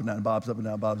bobs up and down, bobs up and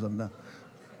down, bobs up and down.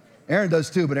 Aaron does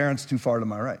too, but Aaron's too far to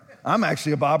my right. I'm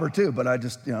actually a bobber too, but I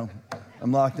just,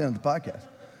 I'm locked into the podcast.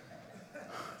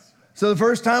 So the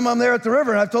first time I'm there at the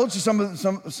river, and I've told you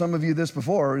some of you this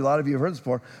before, or a lot of you have heard this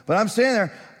before, but I'm standing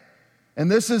there, and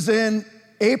this is in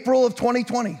April of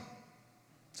 2020.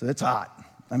 So it's hot.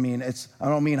 I mean, I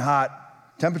don't mean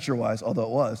hot temperature-wise, although it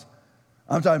was.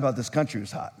 I'm talking about this country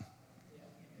was hot.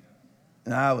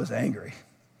 And I was angry.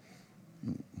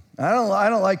 I don't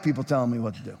like people telling me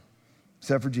what to do,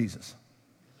 except for Jesus.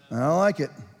 I don't like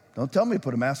it. Don't tell me to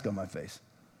put a mask on my face.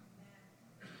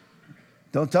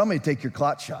 Don't tell me to take your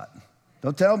clot shot.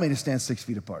 Don't tell me to stand 6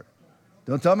 feet apart.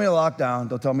 Don't tell me to lock down.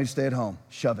 Don't tell me to stay at home.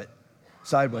 Shove it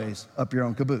sideways up your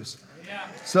own caboose.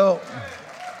 So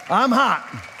I'm hot,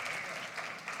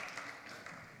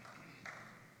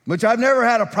 which I've never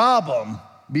had a problem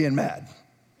being mad.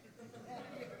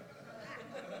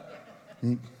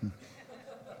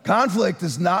 Conflict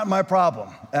is not my problem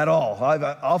at all.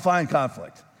 I'll find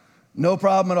conflict. No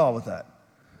problem at all with that.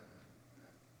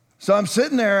 So I'm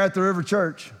sitting there at the River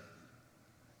Church,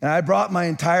 and I brought my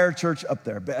entire church up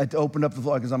there. I opened up the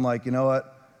floor because I'm like, you know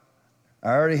what? I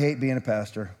already hate being a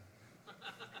pastor.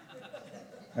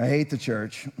 I hate the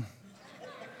church.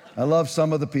 I love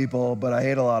some of the people, but I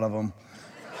hate a lot of them.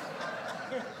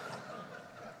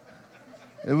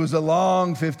 It was a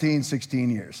long 15, 16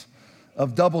 years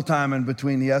of double timing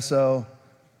between the SO.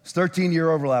 It's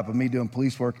 13-year overlap of me doing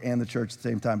police work and the church at the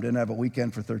same time. Didn't have a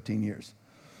weekend for 13 years.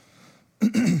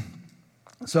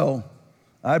 So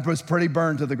I was pretty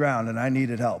burned to the ground, and I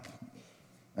needed help.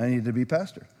 I needed to be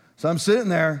pastor. So I'm sitting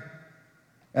there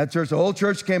at church. The whole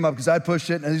church came up because I pushed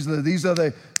it, and these are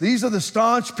the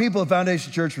staunch people at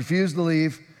Foundation Church, refused to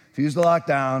leave, refused to lock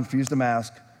down, refused to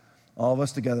mask. All of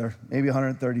us together, maybe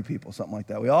 130 people, something like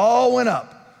that. We all went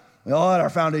up. We all had our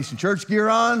Foundation Church gear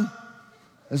on.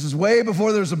 This is way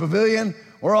before there was a pavilion.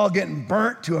 We're all getting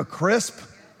burnt to a crisp.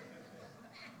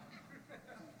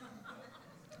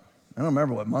 I don't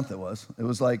remember what month it was. It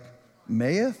was like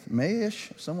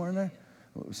May-ish, somewhere in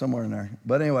there.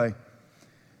 But anyway,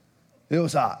 it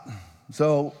was hot.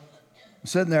 So I'm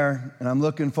sitting there, and I'm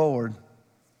looking forward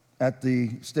at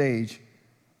the stage,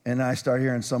 and I start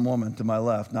hearing some woman to my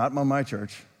left, not on my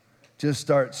church, just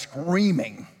start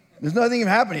screaming. There's nothing even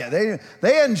happened yet.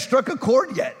 They hadn't struck a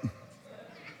chord yet.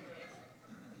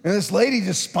 And this lady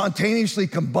just spontaneously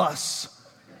combusts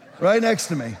right next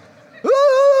to me.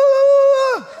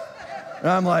 And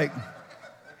I'm like,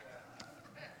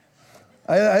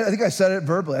 I think I said it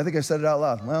verbally. I think I said it out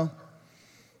loud. Well,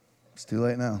 it's too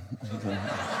late now.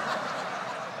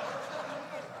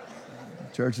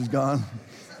 Church is gone.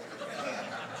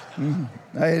 I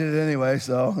hated it anyway,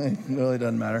 so it really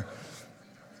doesn't matter.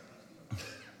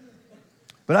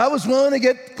 But I was willing to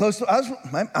get close to.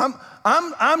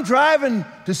 I'm driving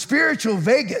to spiritual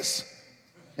Vegas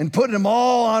and putting them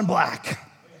all on black.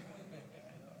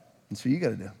 That's what you got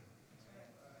to do.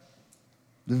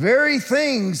 The very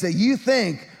things that you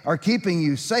think are keeping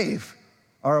you safe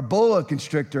are a boa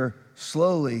constrictor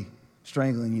slowly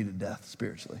strangling you to death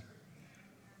spiritually.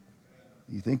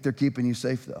 You think they're keeping you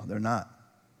safe, though. They're not.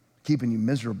 Keeping you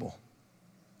miserable,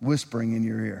 whispering in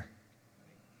your ear.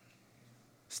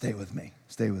 Stay with me.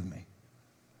 Stay with me.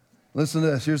 Listen to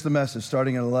this. Here's the message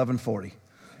starting at 11:40.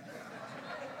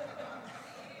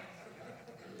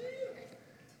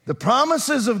 The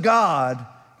promises of God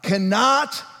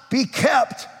cannot be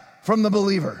kept from the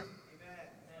believer.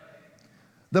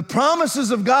 The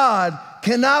promises of God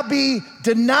cannot be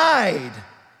denied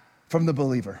from the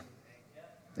believer.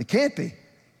 It can't be.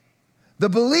 The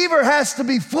believer has to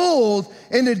be fooled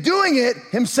into doing it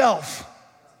himself.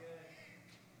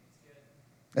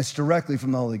 That's directly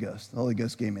from the Holy Ghost. The Holy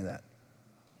Ghost gave me that.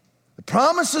 The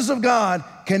promises of God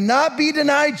cannot be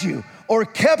denied you or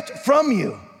kept from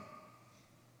you.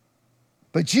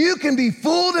 But you can be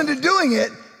fooled into doing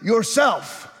it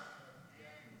yourself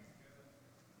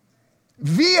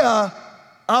via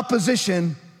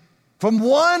opposition from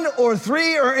one or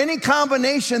three or any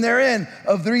combination therein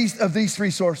of these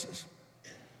three sources.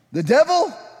 The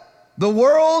devil, the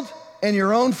world, and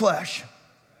your own flesh.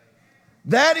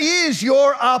 That is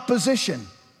your opposition.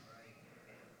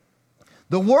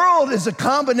 The world is a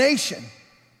combination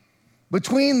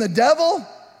between the devil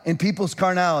and people's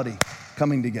carnality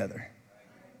coming together.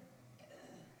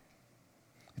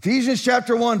 Ephesians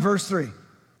chapter 1, verse 3.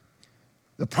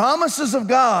 The promises of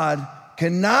God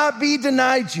cannot be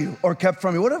denied you or kept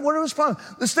from you. What are his promises?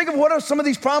 Let's think of what are some of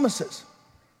these promises.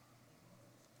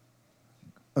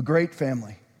 A great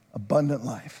family, abundant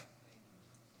life,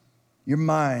 your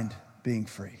mind being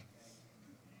free,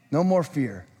 No more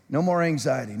fear. No more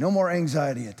anxiety. No more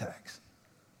anxiety attacks.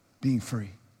 Being free.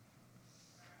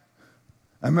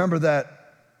 I remember that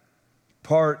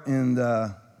part in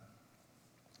the,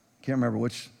 can't remember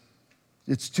which,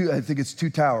 I think it's Two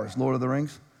Towers, Lord of the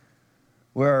Rings,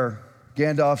 where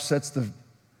Gandalf sets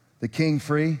the king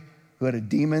free who had a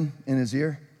demon in his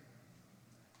ear.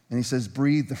 And he says,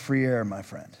 breathe the free air, my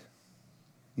friend.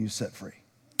 You're set free.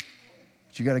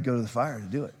 But you got to go to the fire to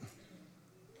do it.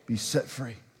 Be set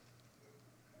free.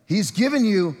 He's given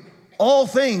you all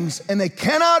things, and they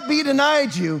cannot be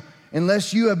denied you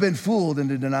unless you have been fooled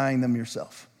into denying them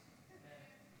yourself.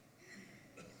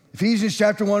 Ephesians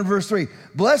chapter 1, verse 3.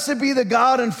 Blessed be the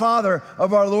God and Father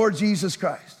of our Lord Jesus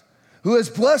Christ, who has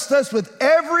blessed us with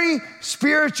every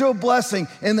spiritual blessing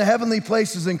in the heavenly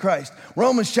places in Christ.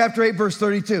 Romans chapter 8, verse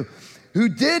 32. Who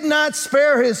did not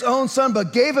spare his own son,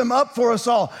 but gave him up for us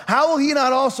all. How will he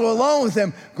not also, along with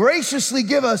him, graciously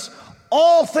give us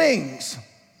all things?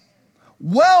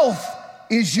 Wealth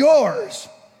is yours,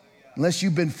 unless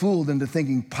you've been fooled into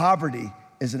thinking poverty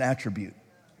is an attribute.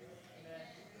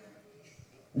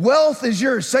 Wealth is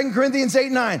yours. 2 Corinthians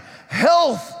 8:9.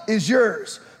 Health is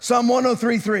yours. Psalm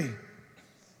 103:3.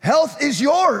 Health is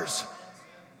yours.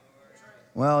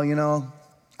 Well, you know,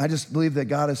 I just believe that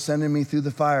God is sending me through the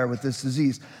fire with this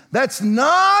disease. That's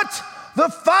not the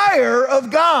fire of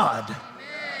God.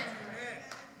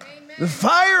 Amen. The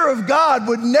fire of God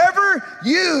would never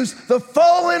use the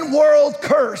fallen world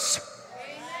curse.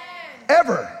 Amen.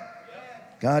 Ever.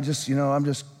 God just,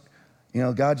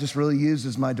 God just really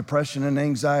uses my depression and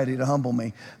anxiety to humble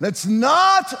me. That's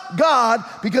not God,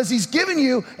 because he's given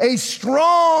you a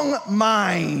strong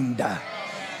mind.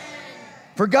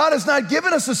 For God has not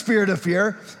given us a spirit of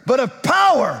fear, but of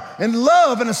power and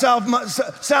love and a sound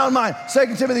mind.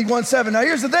 2 Timothy 1:7. Now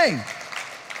here's the thing.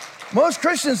 Most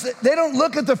Christians, they don't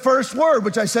look at the first word,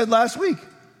 which I said last week.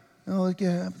 Oh,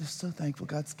 yeah, I'm just so thankful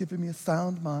God's given me a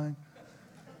sound mind.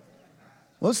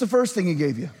 What's the first thing he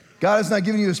gave you? God has not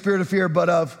given you a spirit of fear, but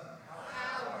of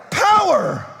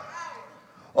power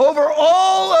over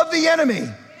all of the enemy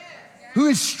who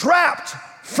is strapped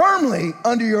firmly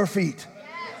under your feet,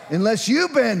 unless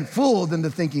you've been fooled into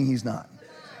thinking he's not.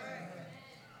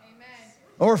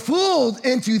 Or fooled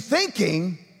into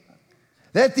thinking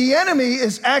that the enemy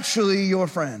is actually your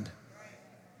friend.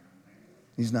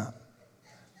 He's not.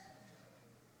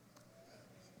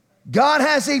 God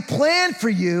has a plan for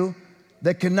you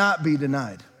that cannot be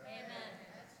denied.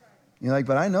 You're like,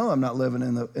 but I know I'm not living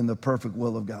in the perfect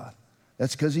will of God.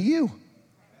 That's because of you.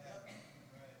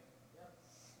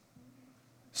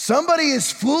 Somebody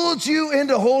has fooled you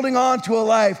into holding on to a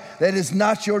life that is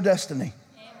not your destiny.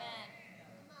 Amen.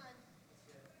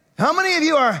 How many of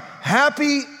you are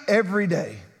happy every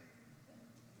day?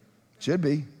 Should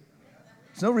be.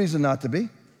 There's no reason not to be.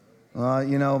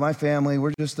 My family,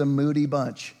 we're just a moody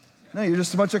bunch. No, you're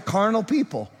just a bunch of carnal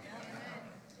people.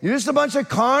 You're just a bunch of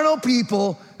carnal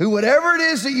people who, whatever it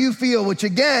is that you feel, which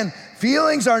again,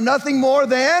 feelings are nothing more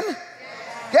than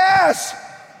gas.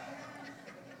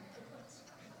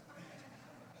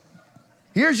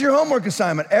 Here's your homework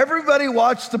assignment. Everybody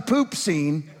watch the poop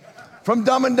scene from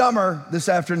Dumb and Dumber this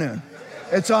afternoon.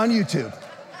 It's on YouTube.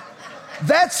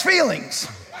 That's feelings.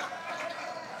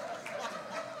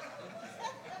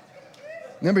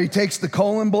 Remember, he takes the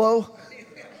colon blow.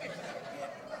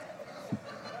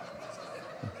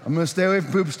 I'm going to stay away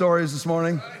from poop stories this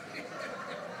morning.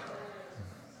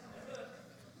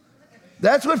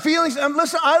 That's what feelings,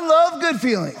 listen, I love good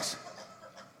feelings.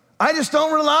 I just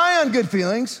don't rely on good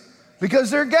feelings because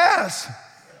they're gas.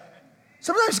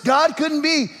 Sometimes God couldn't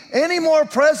be any more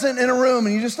present in a room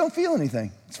and you just don't feel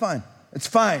anything. It's fine. It's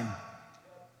fine.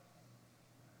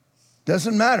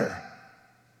 Doesn't matter.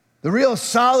 The real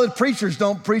solid preachers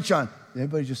don't preach on,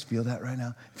 everybody just feel that right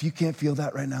now? If you can't feel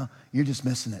that right now, you're just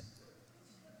missing it.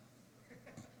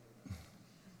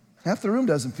 Half the room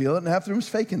doesn't feel it, and half the room's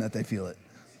faking that they feel it.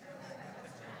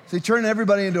 So they turn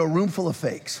everybody into a room full of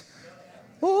fakes.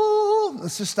 Oh,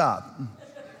 let's just stop.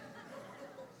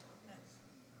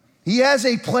 He has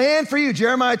a plan for you.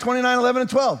 Jeremiah 29:11 and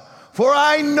 12. For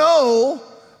I know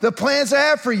the plans I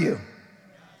have for you.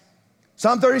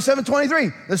 Psalm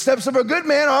 37:23. The steps of a good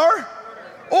man are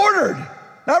ordered.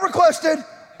 Not requested,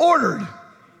 ordered.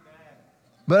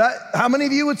 But how many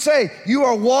of you would say you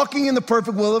are walking in the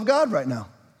perfect will of God right now?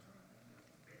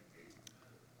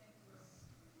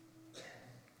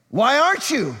 Why aren't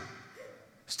you?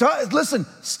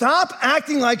 Stop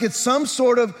acting like it's some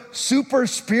sort of super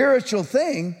spiritual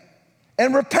thing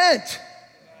and repent.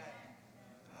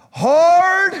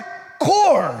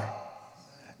 Hardcore.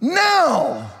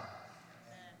 Now.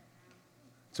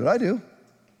 That's what I do.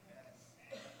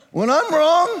 When I'm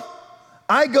wrong,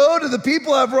 I go to the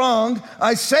people I've wronged.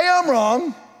 I say I'm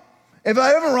wrong. If I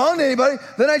haven't wronged anybody,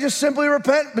 then I just simply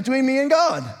repent between me and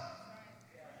God.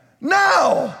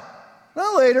 Now,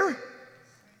 not later,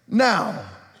 now.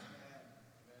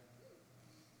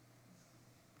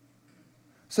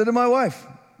 I said to my wife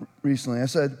recently, I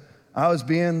said, I was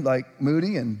being like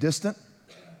moody and distant.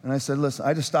 And I said, listen,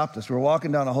 I just stopped us. We were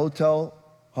walking down a hotel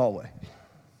hallway.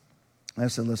 And I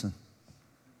said, listen,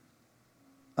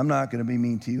 I'm not going to be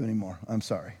mean to you anymore. I'm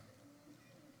sorry.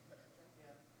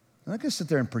 I'm not going to sit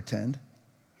there and pretend.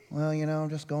 Well, I'm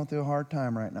just going through a hard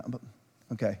time right now. But,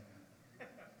 okay.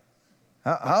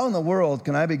 How in the world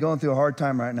can I be going through a hard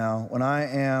time right now when I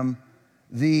am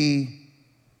the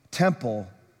temple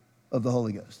of the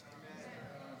Holy Ghost?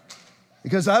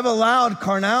 Because I've allowed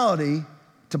carnality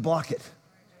to block it.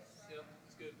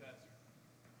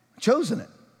 Chosen it.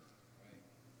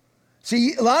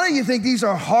 See, a lot of you think these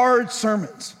are hard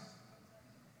sermons.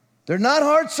 They're not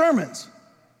hard sermons.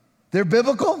 They're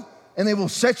biblical, and they will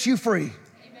set you free.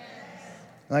 Amen.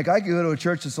 Like, I could go to a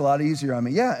church that's a lot easier on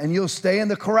me. Yeah, and you'll stay in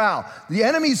the corral. The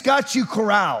enemy's got you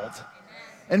corralled. Amen.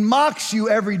 And mocks you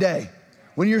every day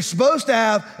when you're supposed to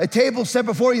have a table set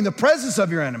before you in the presence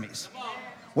of your enemies,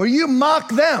 where you mock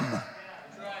them.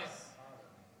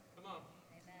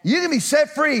 You can be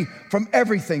set free from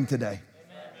everything today.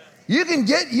 You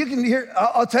can hear,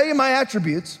 I'll tell you my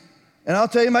attributes, and I'll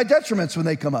tell you my detriments when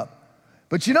they come up.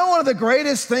 But you know one of the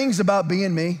greatest things about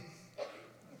being me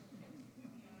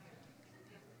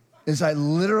is I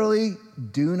literally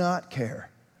do not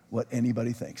care what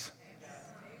anybody thinks.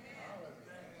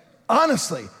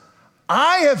 Honestly,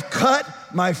 I have cut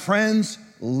my friends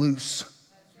loose.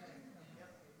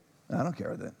 I don't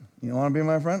care that. You want to be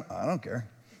my friend? I don't care.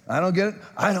 I don't get it.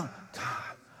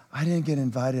 I didn't get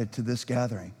invited to this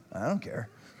gathering. I don't care.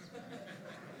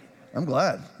 I'm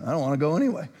glad. I don't want to go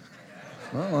anyway.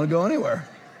 I don't want to go anywhere.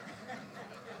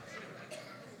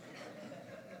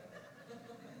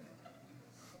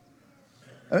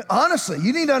 I mean, honestly,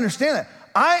 you need to understand that.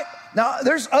 Now,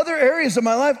 there's other areas of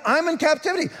my life I'm in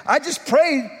captivity. I just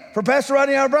prayed for Pastor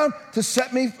Rodney Howard Brown to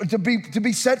set me to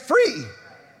be set free.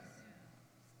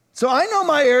 So I know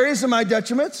my areas and my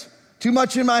detriments. Too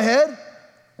much in my head.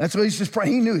 That's what he's just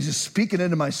praying. He knew he's just speaking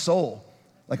into my soul.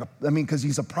 Because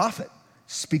he's a prophet,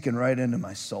 speaking right into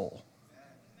my soul.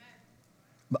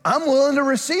 But I'm willing to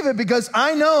receive it because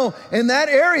I know in that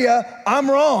area I'm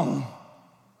wrong.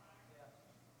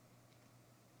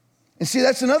 And see,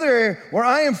 that's another area where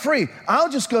I am free. I'll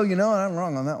just go, I'm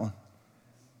wrong on that one.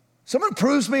 Someone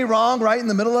proves me wrong right in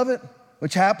the middle of it,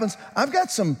 which happens. I've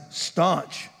got some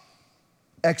staunch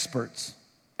experts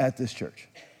at this church.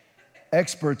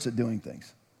 Experts at doing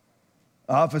things.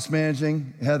 Office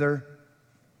managing, Heather,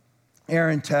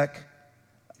 Aaron Tech.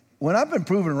 When I've been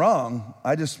proven wrong,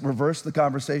 I just reverse the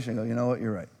conversation and go, you know what,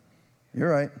 you're right. You're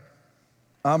right.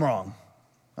 I'm wrong.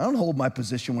 I don't hold my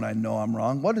position when I know I'm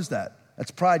wrong. What is that? That's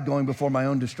pride going before my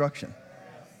own destruction.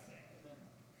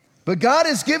 But God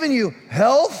has given you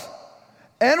health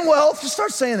and wealth. Just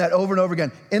start saying that over and over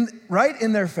again, right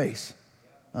in their face.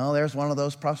 Oh, there's one of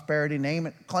those prosperity, name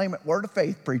it, claim it, word of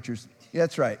faith preachers. Yeah,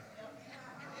 that's right.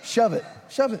 Shove it,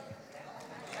 shove it,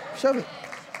 shove it.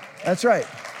 That's right.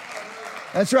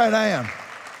 That's right, I am.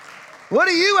 What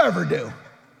do you ever do?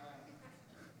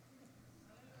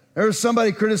 There was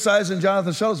somebody criticizing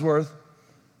Jonathan Shuttlesworth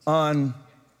on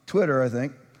Twitter, I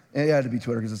think. It had to be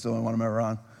Twitter because it's the only one I'm ever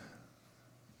on.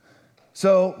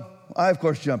 So I, of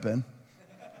course, jump in.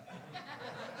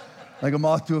 Like a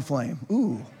moth to a flame.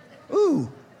 Ooh.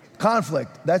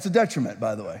 Conflict. That's a detriment,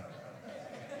 by the way.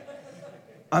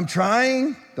 I'm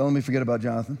trying, don't let me forget about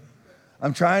Jonathan.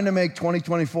 I'm trying to make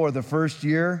 2024 the first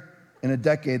year in a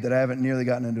decade that I haven't nearly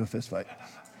gotten into a fist fight.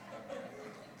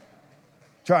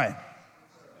 Trying.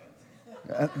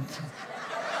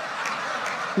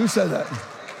 Who said that?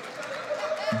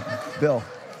 Bill.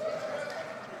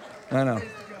 I know.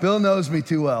 Bill knows me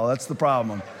too well. That's the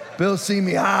problem. Bill's seen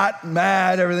me hot,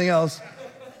 mad, everything else.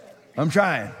 I'm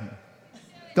trying.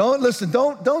 Don't mess with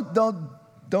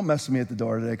me at the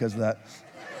door today because of that.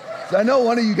 I know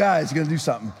one of you guys is going to do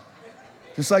something.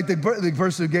 Just like the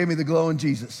person who gave me the glowing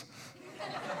Jesus.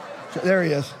 There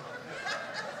he is.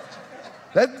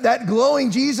 That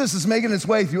glowing Jesus is making its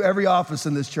way through every office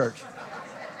in this church.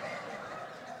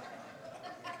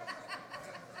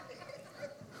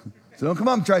 So don't come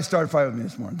up and try to start a fight with me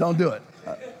this morning. Don't do it.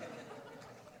 I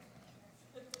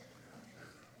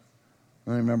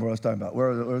don't even remember what I was talking about. Where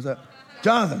was that?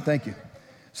 Jonathan, thank you.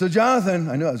 So Jonathan,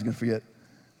 I knew I was going to forget.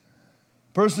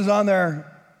 Person's on there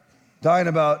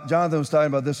Jonathan was talking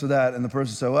about this or that, and the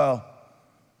person said, well,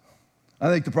 I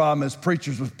think the problem is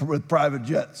preachers with private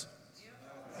jets.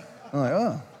 I'm like,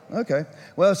 oh, okay.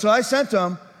 Well, so I sent to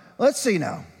him, let's see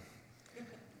now.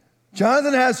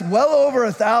 Jonathan has well over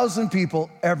 1,000 people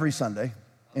every Sunday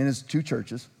in his 2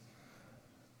 churches.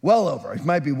 Well over. It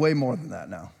might be way more than that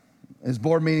now. His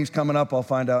board meeting's coming up. I'll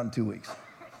find out in 2 weeks.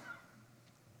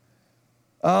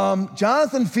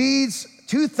 Jonathan feeds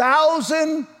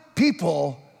 2,000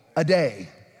 people a day.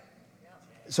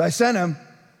 So I sent him.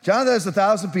 Jonathan has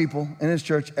 1,000 people in his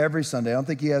church every Sunday. I don't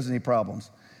think he has any problems.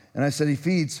 And I said, he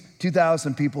feeds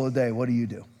 2,000 people a day. What do you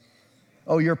do?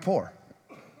 Oh, you're poor.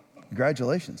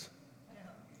 Congratulations.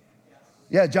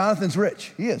 Yeah, Jonathan's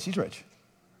rich. He is. He's rich.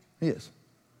 He is.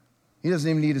 He doesn't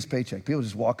even need his paycheck. People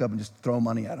just walk up and just throw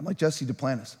money at him, like Jesse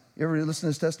Duplantis. You ever listen to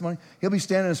his testimony? He'll be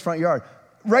standing in his front yard.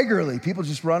 Regularly, people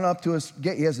just run up to his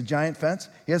gate. He has a giant fence.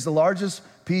 He has the largest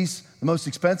piece, the most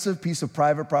expensive piece of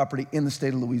private property in the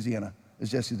state of Louisiana,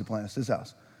 is Jesse Duplantis, his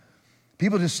house.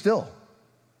 People just still.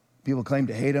 People claim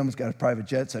to hate him. He's got a private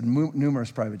jet, had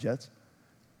numerous private jets.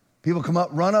 People come up,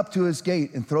 run up to his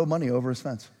gate and throw money over his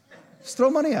fence. Just throw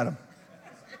money at him.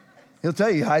 He'll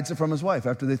tell you he hides it from his wife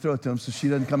after they throw it to him so she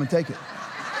doesn't come and take it.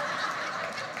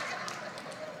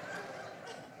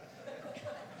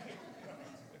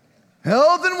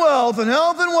 Health and wealth and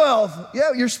health and wealth.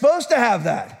 Yeah, you're supposed to have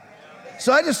that.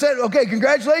 So I just said, okay,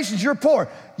 congratulations, you're poor.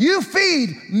 You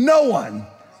feed no one.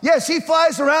 Yes, he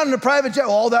flies around in a private jet.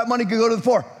 Well, all that money could go to the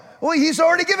poor. Well, he's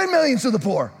already given millions to the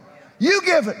poor. You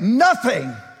give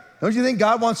nothing. Don't you think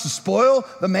God wants to spoil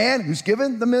the man who's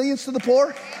given the millions to the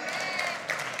poor?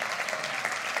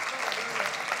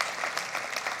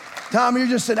 Tom, you're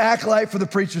just an acolyte for the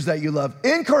preachers that you love.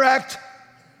 Incorrect.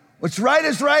 What's right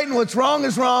is right and what's wrong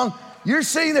is wrong. You're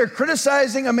sitting there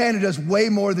criticizing a man who does way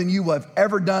more than you have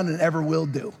ever done and ever will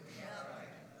do.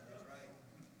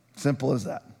 Simple as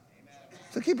that.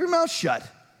 So keep your mouth shut.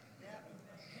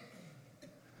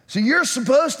 So you're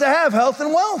supposed to have health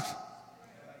and wealth.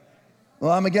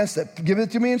 Well, I'm against that. Give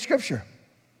it to me in Scripture.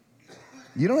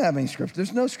 You don't have any Scripture.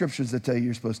 There's no Scriptures that tell you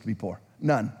you're supposed to be poor.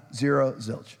 None. Zero,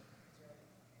 zilch.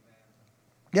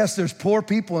 Yes, there's poor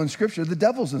people in Scripture. The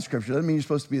devil's in Scripture. Doesn't mean you're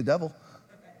supposed to be a devil.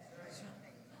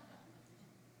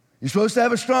 You're supposed to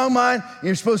have a strong mind, and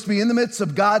you're supposed to be in the midst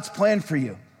of God's plan for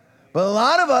you. But a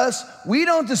lot of us, we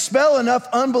don't dispel enough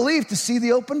unbelief to see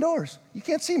the open doors. You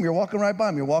can't see them. You're walking right by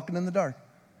them. You're walking in the dark.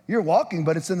 You're walking,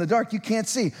 but it's in the dark. You can't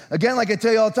see. Again, like I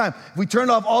tell you all the time, if we turn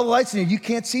off all the lights in here, you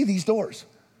can't see these doors.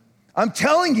 I'm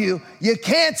telling you, you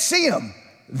can't see them.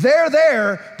 They're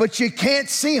there, but you can't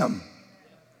see them.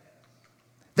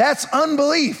 That's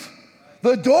unbelief.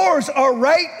 The doors are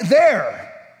right there.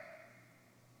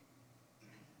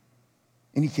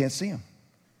 And you can't see them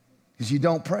because you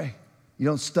don't pray. You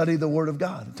don't study the Word of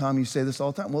God. Tom, you say this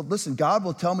all the time. Well, listen, God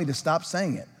will tell me to stop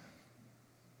saying it.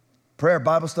 Prayer,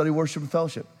 Bible study, worship, and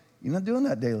fellowship. You're not doing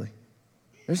that daily.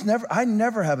 I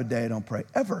never have a day I don't pray,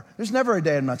 ever. There's never a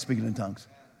day I'm not speaking in tongues,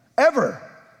 ever.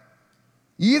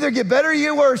 You either get better or you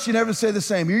get worse. You never say the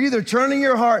same. You're either turning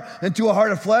your heart into a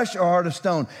heart of flesh or a heart of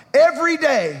stone. Every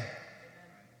day,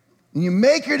 and you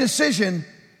make your decision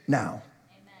now.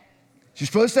 You're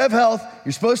supposed to have health.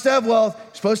 You're supposed to have wealth.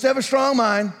 You're supposed to have a strong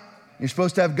mind. You're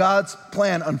supposed to have God's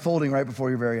plan unfolding right before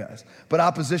your very eyes. But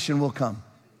opposition will come.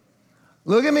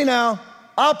 Look at me now.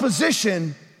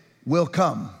 Opposition will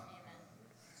come.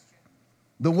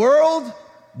 The world,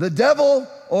 the devil,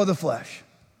 or the flesh.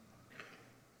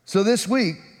 So this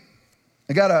week,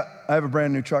 I have a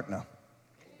brand new truck now.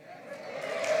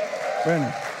 Brand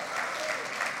new.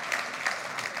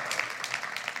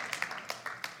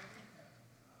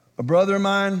 A brother of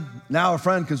mine, now a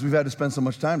friend, because we've had to spend so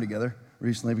much time together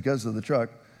recently because of the truck.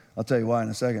 I'll tell you why in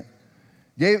a second.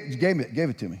 Gave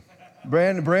it to me.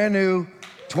 Brand new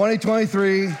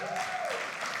 2023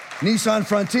 Nissan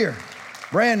Frontier.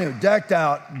 Brand new, decked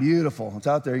out, beautiful. It's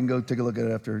out there. You can go take a look at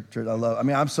it after church.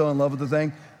 I'm so in love with the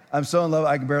thing. I'm so in love,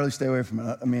 I can barely stay away from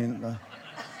it.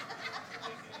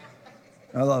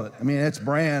 I love it. It's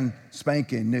brand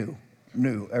spanking new.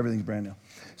 Everything's brand new.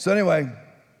 So anyway,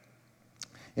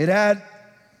 it had,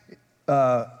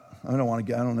 I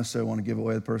don't necessarily want to give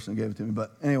away the person who gave it to me,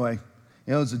 but anyway,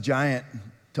 it's a giant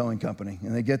towing company,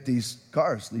 and they get these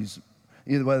cars,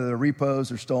 either whether they're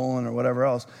repos or stolen or whatever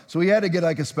else. So we had to get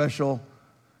like a special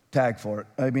tag for it.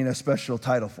 A special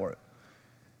title for it.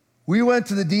 We went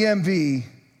to the DMV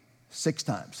 6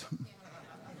 times.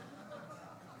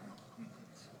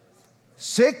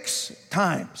 6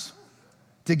 times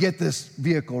to get this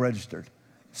vehicle registered.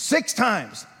 6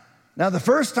 times. Now, the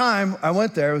first time I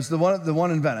went there was the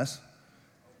one in Venice,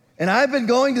 and I've been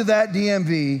going to that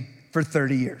DMV for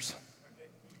 30 years.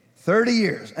 30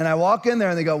 years. And I walk in there,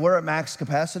 and they go, we're at max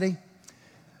capacity.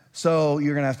 So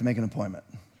you're going to have to make an appointment.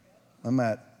 I'm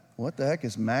at, what the heck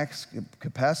is max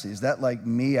capacity? Is that like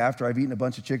me after I've eaten a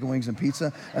bunch of chicken wings and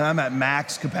pizza and I'm at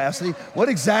max capacity? What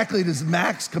exactly does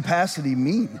max capacity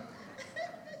mean?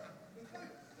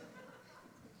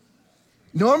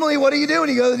 Normally, what do you do when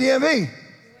you go to the DMV?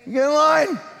 You get in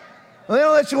line. Well, they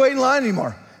don't let you wait in line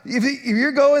anymore. If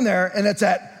you're going there and it's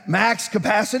at max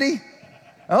capacity,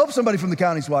 I hope somebody from the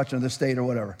county's watching, or the state or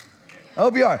whatever. I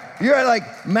hope you are. You're at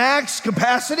like max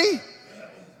capacity?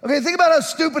 Okay, think about how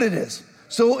stupid it is.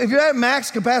 So if you're at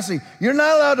max capacity, you're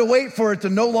not allowed to wait for it to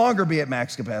no longer be at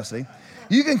max capacity.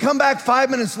 You can come back 5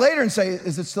 minutes later and say,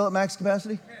 is it still at max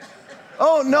capacity?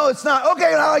 Oh, no, it's not.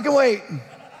 Okay, now I can wait.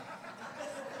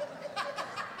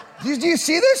 Do you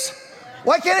see this?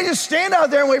 Why can't I just stand out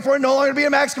there and wait for it no longer to be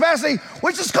at max capacity,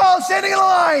 which is called standing in a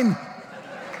line?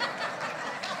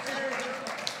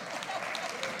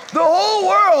 The whole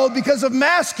world, because of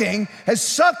masking, has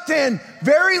sucked in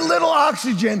very little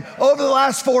oxygen over the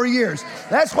last 4 years.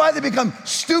 That's why they become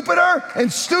stupider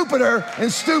and stupider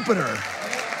and stupider.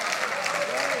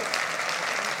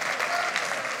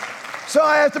 So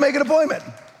I have to make an appointment.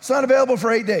 It's not available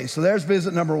for 8 days. So there's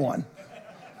visit number 1.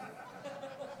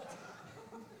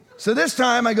 So this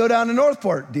time I go down to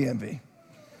Northport DMV.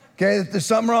 Okay, there's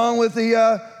something wrong with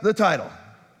the title,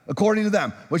 according to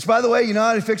them. Which, by the way, you know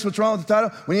how to fix what's wrong with the title?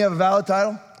 When you have a valid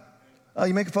title,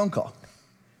 you make a phone call.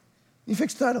 You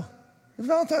fix the title. It's a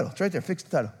valid title. It's right there. Fix the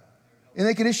title. And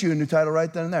they can issue a new title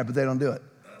right then and there, but they don't do it.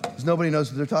 Because nobody knows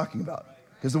what they're talking about.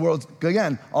 Because the world's,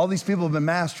 again, all these people have been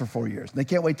masked for 4 years. And they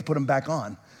can't wait to put them back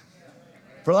on.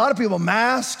 For a lot of people,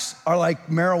 masks are like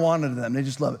marijuana to them. They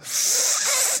just love it.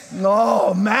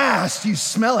 Oh, mask, you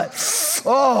smell it.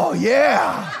 Oh,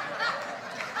 yeah.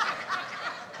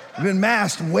 You've been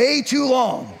masked way too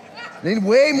long. They need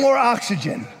way more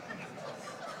oxygen.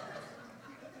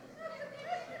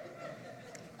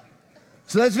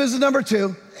 So that's visit number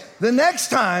 2. The next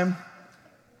time,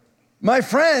 my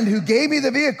friend who gave me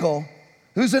the vehicle,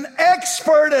 who's an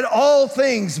expert at all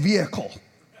things vehicle,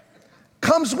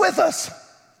 comes with us.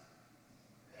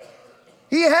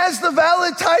 He has the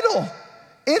valid title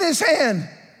in his hand.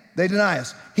 They deny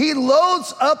us. He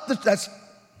loads up the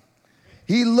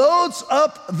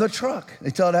truck. They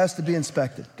tell it has to be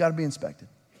inspected. Got to be inspected.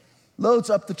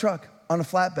 Loads up the truck on a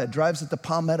flatbed, drives it to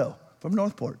Palmetto from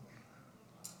Northport.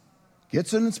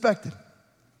 Gets it inspected.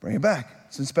 Bring it back.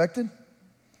 It's inspected.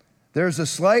 There's a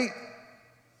slight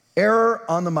error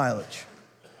on the mileage.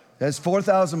 It has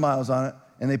 4,000 miles on it,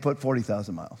 and they put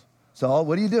 40,000 miles. So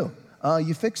what do?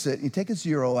 You fix it. You take a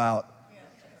 0 out.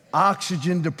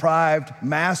 Oxygen deprived,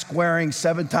 mask wearing,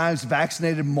 7 times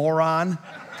vaccinated moron.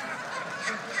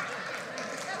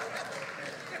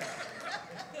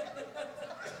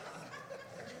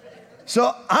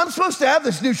 So I'm supposed to have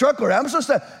this new truck order.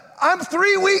 I'm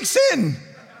 3 weeks in.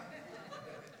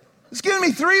 It's given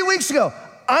me 3 weeks ago.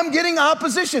 I'm getting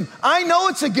opposition. I know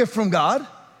it's a gift from God.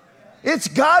 It's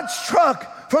God's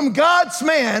truck from God's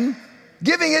man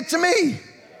giving it to me.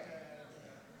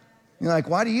 You're like,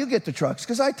 why do you get the trucks?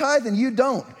 Because I tithe and you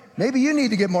don't. Maybe you need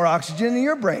to get more oxygen in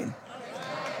your brain.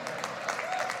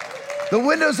 The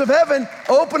windows of heaven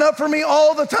open up for me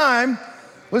all the time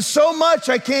with so much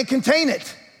I can't contain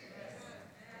it.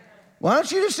 Why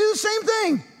don't you just do the same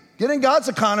thing? Get in God's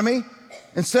economy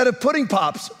instead of Pudding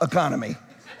Pop's economy.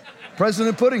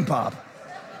 President Pudding Pop.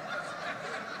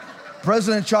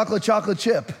 President Chocolate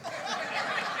Chip.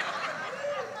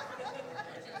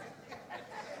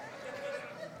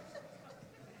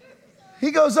 He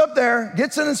goes up there,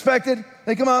 gets it inspected.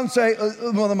 They come out and say,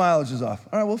 well, the mileage is off.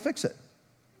 All right, we'll fix it.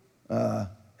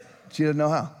 She didn't know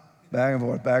how. Back and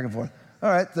forth, back and forth.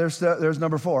 All right, there's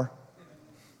number 4.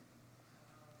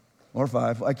 Or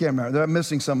 5, I can't remember. They're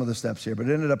missing some of the steps here, but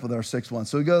it ended up with our 6th one.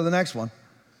 So we go to the next one.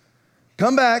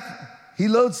 Come back, he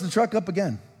loads the truck up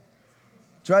again.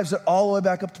 Drives it all the way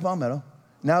back up to Palmetto.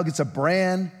 Now gets a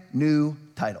brand new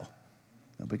title.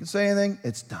 Nobody can say anything,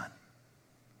 it's done.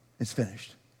 It's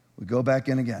finished. We go back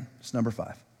in again. It's number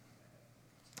 5.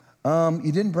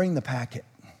 You didn't bring the packet.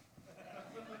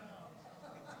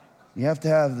 You have to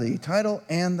have the title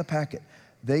and the packet.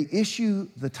 They issue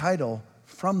the title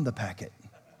from the packet.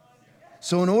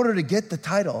 So in order to get the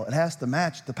title, it has to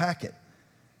match the packet.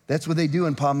 That's what they do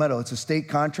in Palmetto. It's a state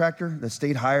contractor that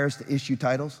state hires to issue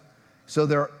titles. So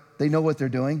they know what they're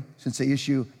doing. Since they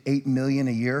issue $8 million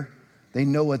a year, they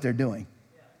know what they're doing.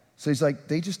 So he's like,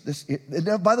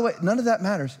 by the way, none of that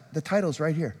matters. The title's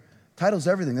right here. Title's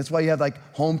everything. That's why you have like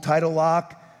home title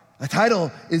lock. A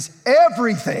title is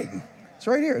everything. It's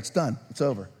right here. It's done. It's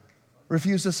over.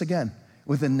 Refuse this again.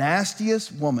 With the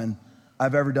nastiest woman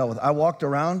I've ever dealt with. I walked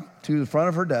around to the front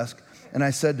of her desk and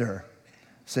I said to her,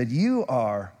 said, you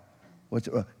are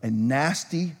a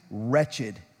nasty,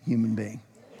 wretched human being.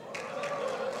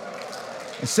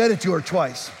 I said it to her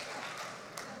twice.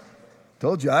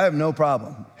 Told you, I have no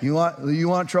problem. You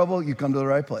want trouble, you come to the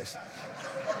right place.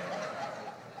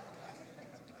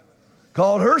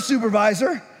 Called her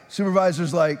supervisor.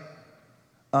 Supervisor's like,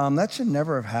 that should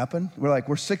never have happened.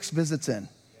 We're 6 visits in.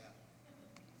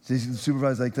 The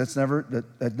supervisor's like,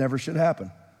 that never should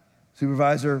happen.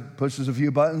 Supervisor pushes a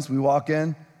few buttons. We walk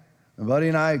in. My buddy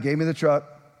and I, gave me the truck,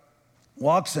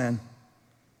 walks in,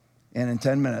 and in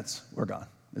 10 minutes, we're gone.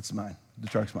 It's mine. The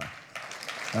truck's mine.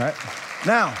 All right?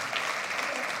 Now,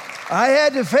 I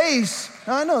had to face,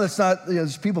 I know that's not,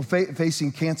 there's people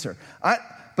facing cancer.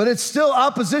 But it's still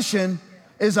opposition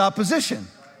is opposition.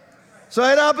 So I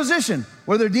had opposition.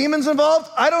 Were there demons involved?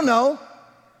 I don't know.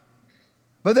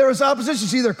 But there was opposition.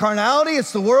 It's either carnality,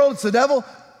 it's the world, it's the devil.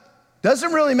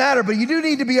 Doesn't really matter, but you do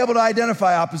need to be able to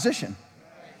identify opposition.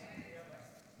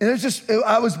 And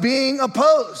I was being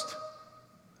opposed.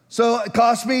 So it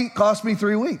cost me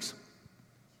 3 weeks.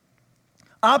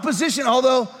 Opposition,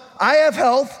 although I have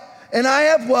health and I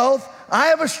have wealth, I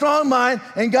have a strong mind,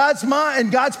 and God's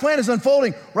plan is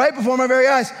unfolding right before my very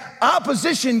eyes.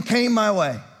 Opposition came my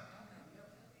way.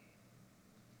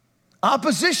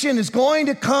 Opposition is going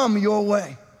to come your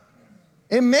way.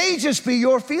 It may just be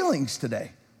your feelings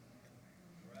today.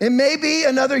 It may be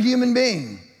another human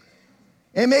being.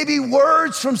 It may be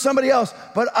words from somebody else,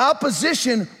 but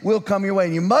opposition will come your way.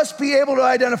 And you must be able to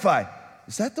identify,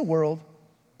 is that the world?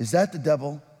 Is that the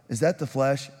devil? Is that the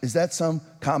flesh? Is that some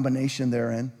combination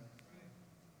therein?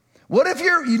 What if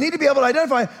you need to be able to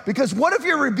identify, because what if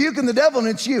you're rebuking the devil and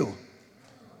it's you?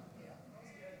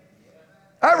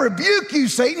 I rebuke you,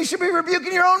 Satan. You should be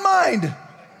rebuking your own mind.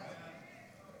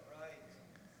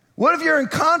 What if you're in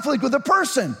conflict with a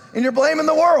person and you're blaming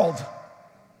the world?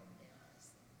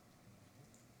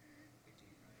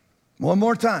 One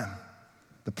more time.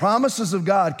 The promises of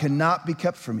God cannot be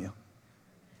kept from you.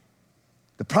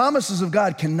 The promises of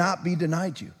God cannot be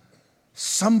denied you.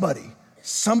 Somebody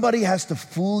has to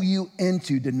fool you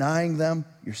into denying them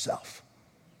yourself.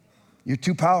 You're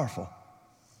too powerful.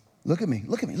 Look at me.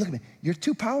 You're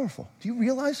too powerful. Do you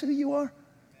realize who you are?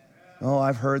 Oh,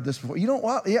 I've heard this before. You don't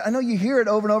walk. Yeah, I know you hear it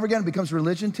over and over again. It becomes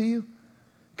religion to you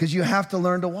because you have to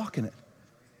learn to walk in it.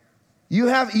 You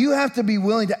have to be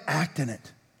willing to act in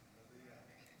it.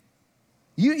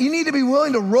 You need to be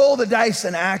willing to roll the dice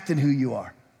and act in who you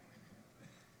are.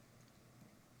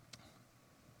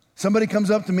 Somebody comes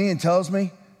up to me and tells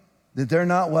me that they're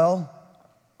not well,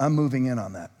 I'm moving in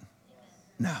on that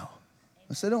now.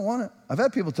 I say, I don't want it. I've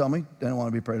had people tell me they don't want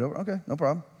to be prayed over. Okay, no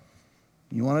problem.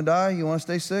 You want to die? You want to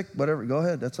stay sick? Whatever, go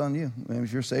ahead. That's on you. Maybe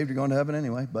if you're saved, you're going to heaven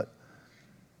anyway. But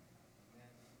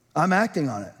I'm acting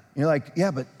on it. You're like, yeah,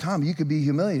 but Tom, you could be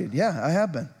humiliated. Yeah, I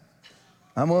have been.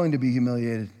 I'm willing to be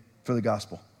humiliated for the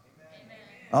gospel. Amen.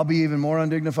 I'll be even more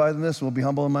undignified than this. We'll be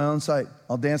humble in my own sight.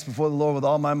 I'll dance before the Lord with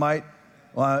all my might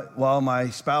while my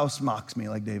spouse mocks me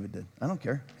like David did. I don't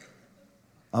care.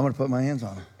 I'm going to put my hands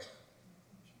on him.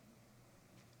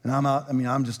 And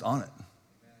I'm just on it.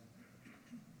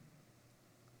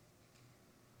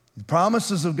 The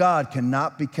promises of God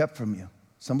cannot be kept from you.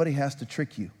 Somebody has to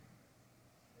trick you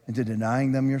into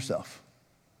denying them yourself.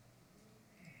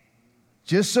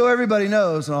 Just so everybody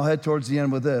knows, and I'll head towards the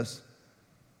end with this,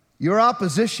 your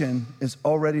opposition is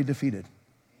already defeated.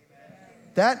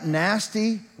 That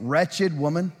nasty, wretched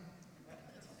woman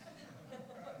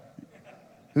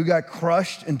who got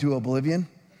crushed into oblivion,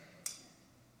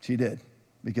 she did,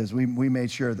 because we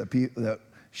made sure that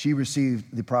she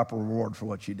received the proper reward for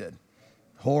what she did.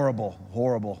 Horrible,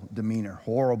 horrible demeanor,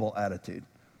 horrible attitude.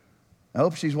 I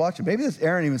hope she's watching. Maybe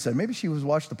Aaron even said, maybe she was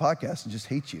watching the podcast and just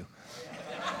hates you.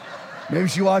 Maybe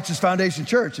she watches Foundation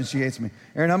Church and she hates me.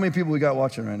 Aaron, how many people we got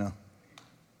watching right now?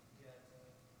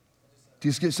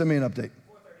 Just send me an update.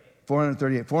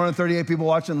 438. 438 people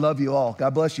watching. Love you all.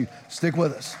 God bless you. Stick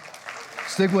with us.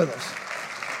 Stick with us.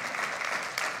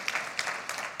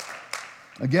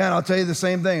 Again, I'll tell you the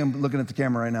same thing. I'm looking at the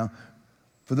camera right now.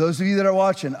 For those of you that are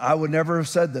watching, I would never have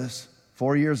said this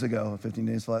 4 years ago, 15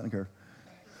 days flatten the curve.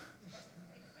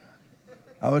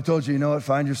 I would have told you, you know what,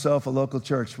 find yourself a local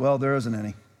church. Well, there isn't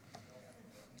any.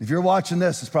 If you're watching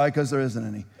this, it's probably because there isn't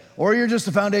any. Or you're just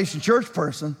a Foundation Church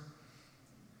person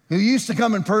who used to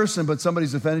come in person, but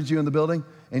somebody's offended you in the building,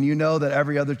 and you know that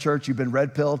every other church, you've been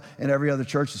red-pilled, and every other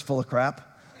church is full of crap.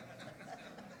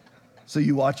 So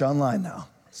you watch online now,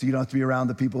 so you don't have to be around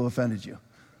the people who offended you.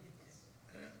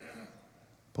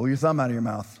 Pull your thumb out of your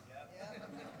mouth.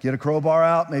 Get a crowbar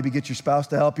out, maybe get your spouse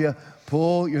to help you.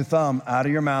 Pull your thumb out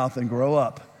of your mouth and grow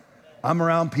up. I'm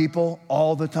around people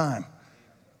all the time.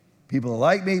 People that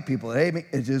like me, people that hate me,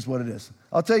 it is what it is.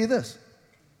 I'll tell you this.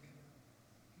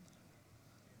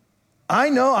 I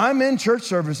know I'm in church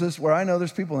services where I know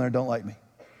there's people in there that don't like me.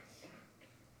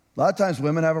 A lot of times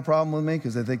women have a problem with me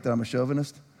because they think that I'm a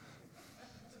chauvinist.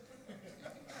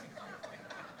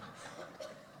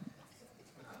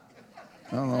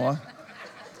 I don't know why.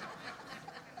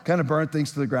 Kind of burn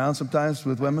things to the ground sometimes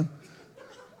with women.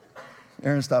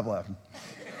 Aaron, stop laughing.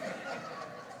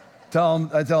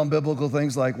 I tell them biblical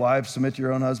things like, wives, submit to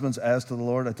your own husbands as to the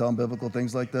Lord. I tell them biblical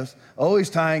things like this. Always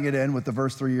tying it in with the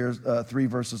verse 3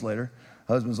 verses later.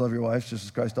 Husbands, love your wives, just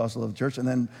as Christ also loved the church. And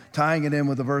then tying it in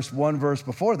with the one verse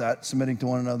before that, submitting to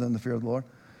one another in the fear of the Lord.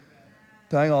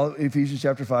 Tying all Ephesians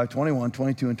chapter 5, 21,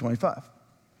 22, and 25. I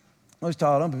always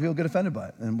taught them, but people get offended by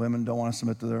it. And women don't want to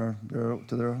submit to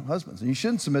their husbands. And you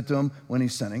shouldn't submit to him when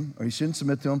he's sinning, or you shouldn't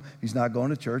submit to him if he's not going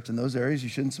to church. In those areas, you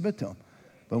shouldn't submit to him.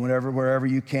 But wherever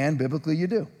you can, biblically, you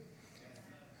do.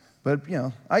 But,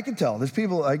 I can tell. There's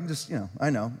people, I can just, I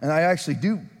know. And I actually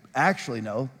do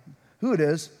know who it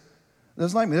is.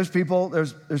 There's like me. There's people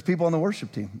on the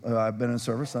worship team. I've been in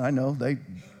service, and I know they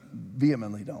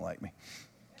vehemently don't like me.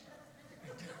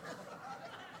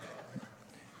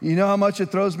 You know how much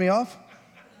it throws me off?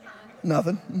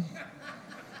 Nothing.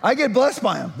 I get blessed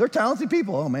by them. They're talented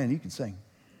people. Oh, man, you can sing.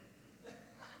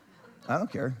 I don't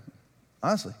care.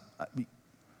 Honestly.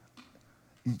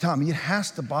 Tom, it has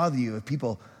to bother you if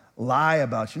people lie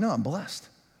about you. No, I'm blessed.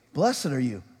 Blessed are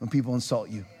you when people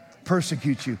insult you,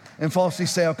 persecute you, and falsely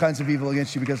say all kinds of evil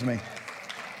against you because of me.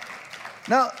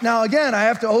 Now again, I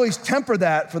have to always temper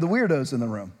that for the weirdos in the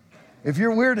room. If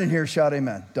you're weird in here, shout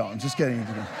amen. Don't, I'm just kidding.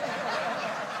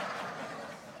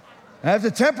 I have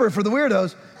to temper it for the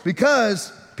weirdos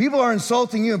because people are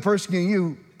insulting you and persecuting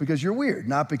you because you're weird,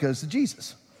 not because of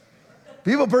Jesus.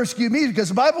 People persecute me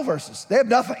because of Bible verses. They have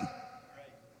nothing.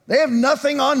 They have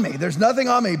nothing on me. There's nothing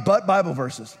on me but Bible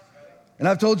verses. And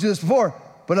I've told you this before,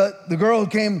 but the girl who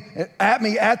came at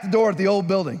me at the door at the old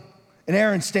building, and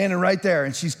Aaron's standing right there,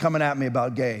 and she's coming at me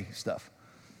about gay stuff.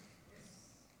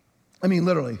 I mean,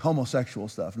 literally, homosexual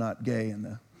stuff, not gay.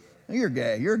 You're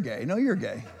gay. No, you're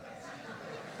gay.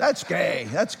 That's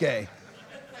gay.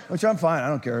 Which I'm fine. I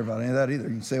don't care about any of that either. You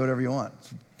can say whatever you want.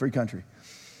 It's a free country.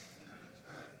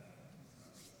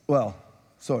 Well,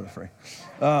 sort of free.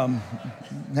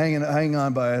 Hanging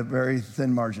on by a very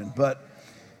thin margin. But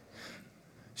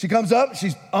she comes up,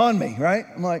 she's on me, right?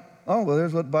 I'm like, oh, well,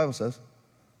 there's what the Bible says.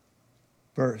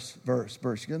 Verse.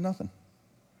 She got nothing.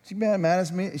 She can be mad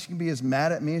at me. She can be as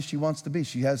mad at me as she wants to be.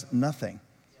 She has nothing.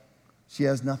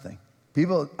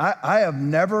 People, I have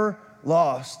never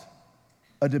lost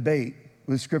a debate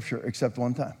with Scripture except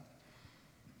one time.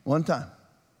 One time.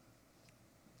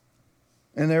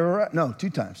 And they were right. No, 2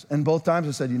 times. And both times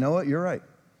I said, you know what? You're right.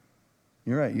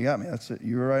 You're right. You got me. That's it.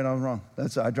 You were right. I was wrong.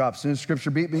 I dropped. As soon as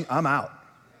Scripture beat me, I'm out.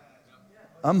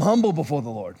 I'm humble before the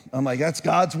Lord. I'm like, that's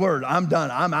God's word. I'm done.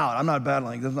 I'm out. I'm not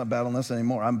battling. There's not battling this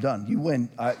anymore. I'm done. You win.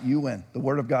 You win. The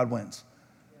word of God wins.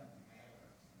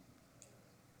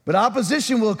 But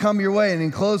opposition will come your way. And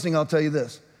in closing, I'll tell you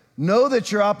this. Know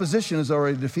that your opposition is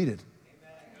already defeated.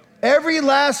 Every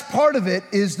last part of it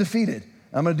is defeated.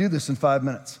 I'm going to do this in 5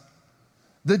 minutes.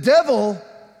 The devil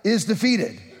is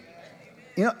defeated.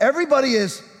 Everybody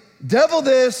is devil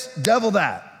this, devil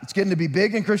that. It's getting to be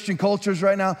big in Christian cultures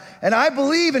right now. And I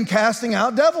believe in casting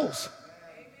out devils.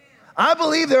 I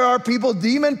believe there are people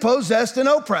demon-possessed and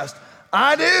oppressed.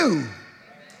 I do.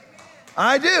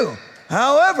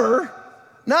 However,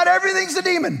 not everything's a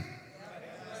demon.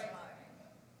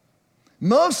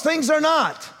 Most things are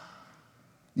not.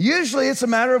 Usually it's a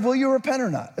matter of will you repent or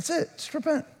not. That's it. Just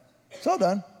repent. It's all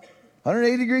done.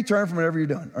 180-degree turn from whatever you're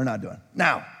doing or not doing.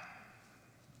 Now,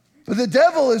 but the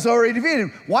devil is already defeated.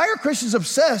 Why are Christians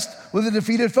obsessed with a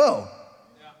defeated foe?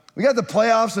 Yeah. We got the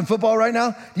playoffs in football right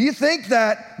now. Do you think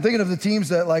that, I'm thinking of the teams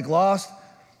that lost,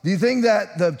 do you think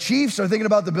that the Chiefs are thinking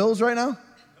about the Bills right now?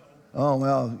 No. Oh,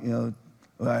 well,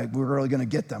 we're really going to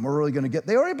get them. They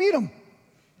already beat them.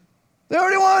 They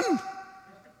already won.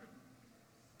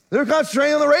 They're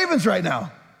concentrating on the Ravens right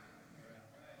now.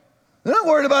 They're not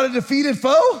worried about a defeated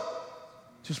foe.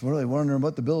 Just really wondering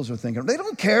what the Bills are thinking. They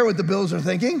don't care what the Bills are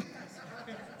thinking.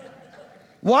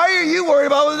 Why are you worried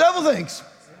about what the devil thinks?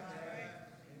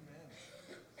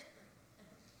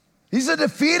 He's a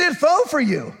defeated foe for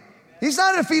you. He's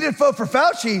not a defeated foe for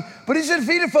Fauci, but he's a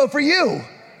defeated foe for you.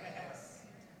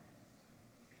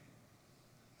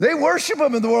 They worship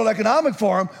him in the World Economic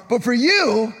Forum, but for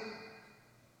you,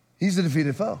 he's a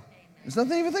defeated foe. There's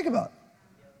nothing to even think about.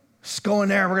 Just go in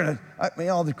there.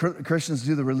 All the Christians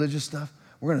do the religious stuff.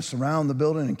 We're going to surround the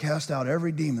building and cast out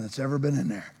every demon that's ever been in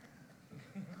there.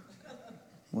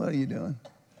 What are you doing?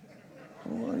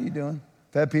 What are you doing?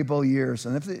 I've had people years,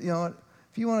 and if you know what,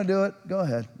 if you want to do it, go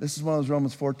ahead. This is one of those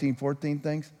Romans 14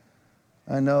 things.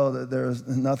 I know that there is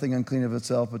nothing unclean of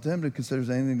itself, but to him who considers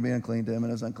anything to be unclean, to him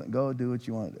it is unclean. Go do what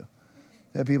you want to do.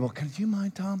 I have people, do you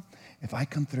mind, Tom, if I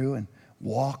come through and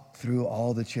walk through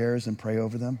all the chairs and pray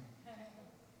over them?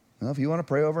 Well, if you want to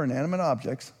pray over inanimate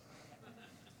objects,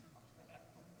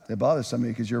 it bothers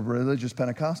somebody because you're religious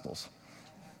Pentecostals.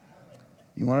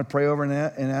 You want to pray over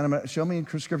inanimate? Show me in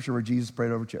Scripture where Jesus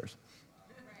prayed over chairs.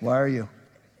 Why are you?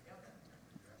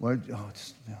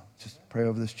 Just pray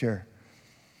over this chair.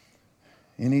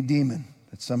 Any demon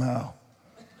that somehow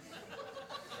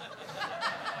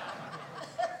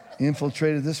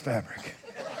infiltrated this fabric,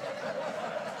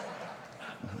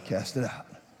 cast it out.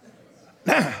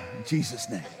 In Jesus'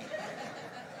 name.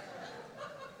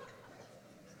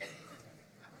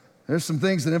 There's some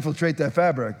things that infiltrate that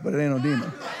fabric, but it ain't no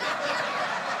demon.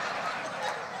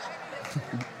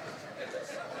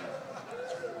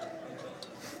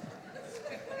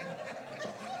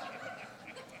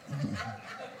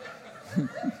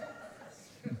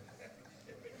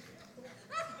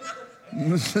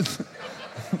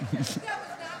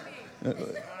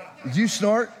 Did you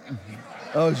snort?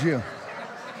 Oh, it's you.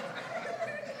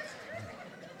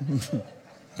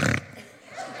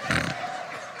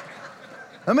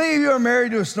 How many of you are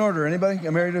married to a snorter? Anybody?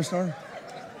 You married to a snorter?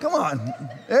 Come on.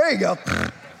 There you go.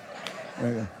 There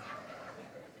you go.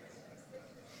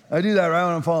 I do that right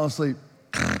when I'm falling asleep.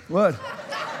 What?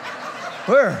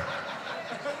 Where?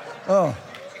 Oh.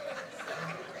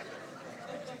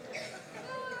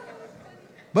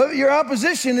 But your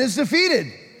opposition is defeated.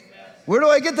 Where do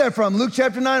I get that from? Luke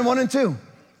chapter 9, 1 and 2.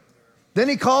 Then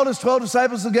he called his 12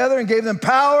 disciples together and gave them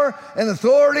power and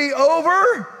authority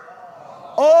over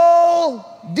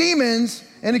all demons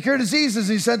and to cure diseases.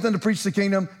 He sent them to preach the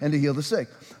kingdom and to heal the sick.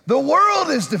 The world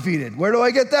is defeated. Where do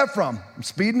I get that from? I'm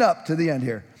speeding up to the end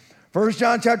here. 1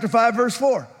 John chapter 5, verse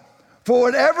 4. For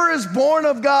whatever is born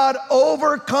of God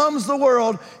overcomes the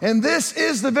world, and this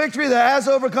is the victory that has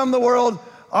overcome the world,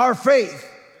 our faith.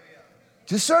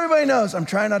 Just so everybody knows, I'm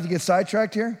trying not to get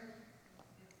sidetracked here.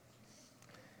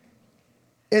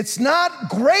 It's not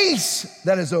grace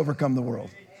that has overcome the world.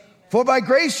 For by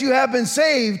grace you have been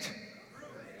saved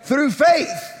through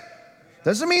faith.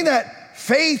 Doesn't mean that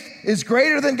faith is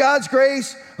greater than God's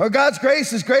grace or God's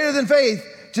grace is greater than faith.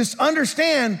 Just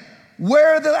understand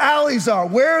where the alleys are,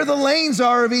 where the lanes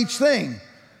are of each thing,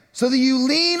 so that you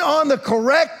lean on the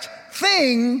correct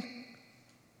thing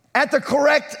at the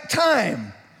correct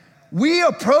time. We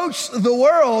approach the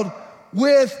world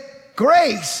with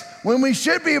grace when we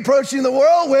should be approaching the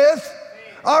world with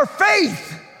our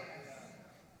faith.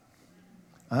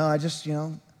 I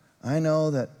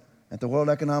know that at the World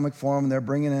Economic Forum, they're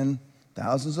bringing in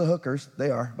thousands of hookers. They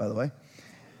are, by the way.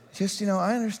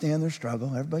 I understand their struggle.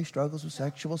 Everybody struggles with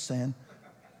sexual sin.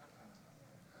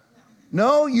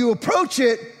 No, you approach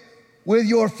it with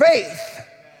your faith.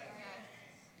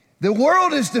 The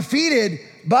world is defeated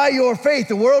by your faith.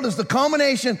 The world is the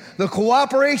culmination, the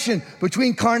cooperation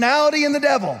between carnality and the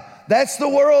devil. That's the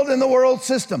world and the world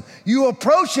system. You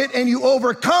approach it and you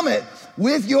overcome it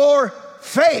with your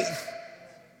faith.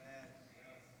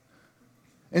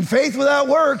 And faith without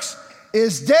works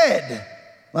is dead.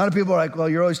 A lot of people are like, well,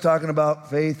 you're always talking about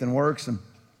faith and works. And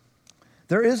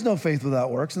there is no faith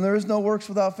without works, and there is no works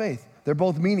without faith. They're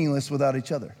both meaningless without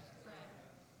each other.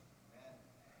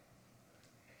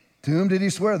 To whom did he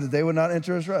swear that they would not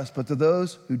enter his rest? But to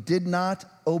those who did not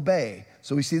obey.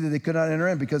 So we see that they could not enter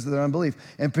in because of their unbelief.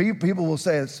 And people will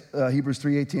say, it's Hebrews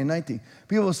 3, 18 and 19.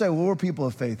 People will say, well, we're people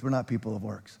of faith. We're not people of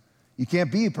works. You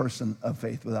can't be a person of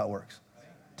faith without works.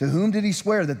 To whom did he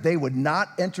swear that they would not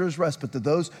enter his rest, but to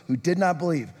those who did not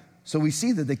believe? So we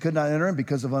see that they could not enter in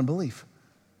because of unbelief.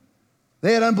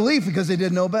 They had unbelief because they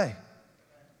didn't obey.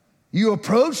 You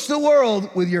approach the world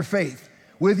with your faith,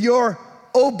 with your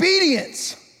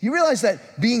obedience. You realize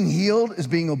that being healed is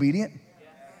being obedient?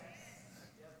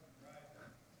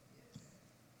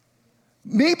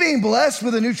 Me being blessed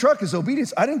with a new truck is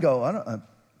obedience. I didn't go,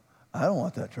 I don't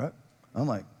want that truck. I'm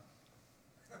like,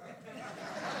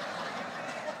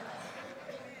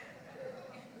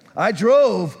 I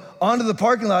drove onto the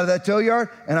parking lot of that tow yard,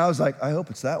 and I was like, I hope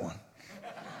it's that one.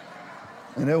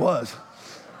 And it was.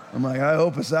 I'm like, I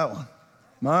hope it's that one.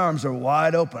 My arms are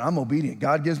wide open. I'm obedient.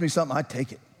 God gives me something, I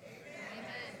take it.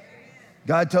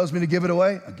 God tells me to give it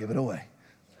away, I give it away.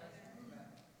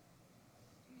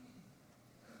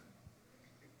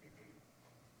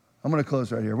 I'm going to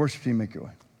close right here. Worship team, make your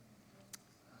way.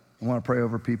 I want to pray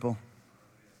over people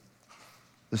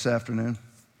this afternoon.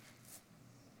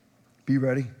 Be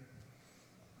ready.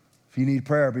 If you need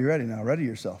prayer, be ready now. Ready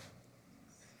yourself.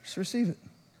 Just receive it.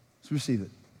 Just receive it.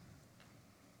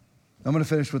 I'm going to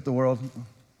finish with the world.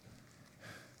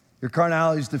 Your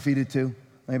carnality is defeated too.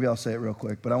 Maybe I'll say it real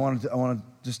quick, but I want to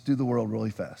just do the world really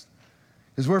fast.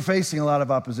 Because we're facing a lot of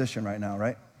opposition right now,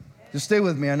 right? Just stay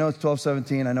with me. I know it's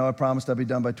 12:17. I know I promised I'd be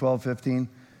done by 12:15.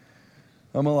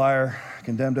 I'm a liar,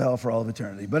 condemned to hell for all of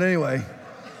eternity. But anyway,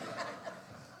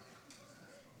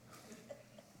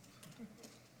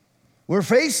 we're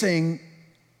facing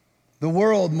the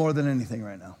world more than anything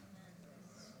right now.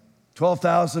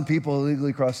 12,000 people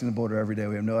illegally crossing the border every day.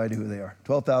 We have no idea who they are.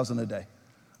 12,000 a day.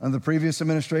 Under the previous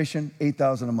administration,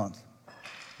 8,000 a month.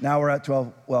 Now we're at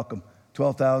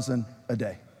 12,000 a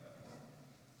day.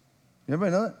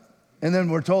 Everybody know that? And then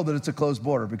we're told that it's a closed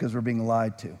border because we're being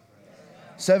lied to.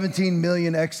 17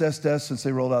 million excess deaths since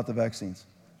they rolled out the vaccines.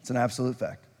 It's an absolute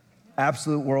fact.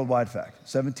 Absolute worldwide fact.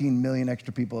 17 million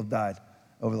extra people have died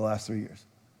over the last 3 years.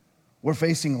 We're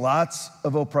facing lots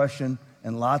of oppression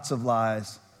and lots of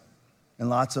lies and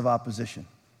lots of opposition.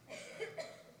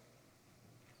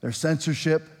 There's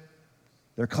censorship,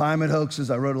 their climate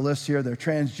hoaxes, I wrote a list here, their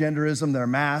transgenderism, their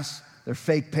masks, their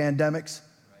fake pandemics,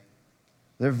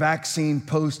 their vaccine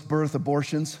post-birth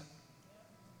abortions,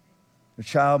 their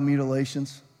child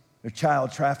mutilations, their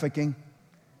child trafficking.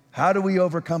 How do we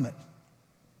overcome it?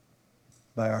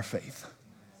 By our faith.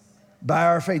 By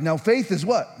our faith. Now, faith is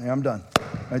what? Yeah, I'm done.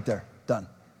 Right there, done.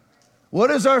 What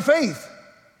is our faith?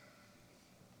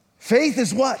 Faith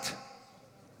is what?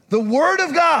 The Word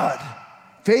of God.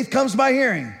 Faith comes by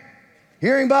hearing.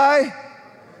 Hearing by?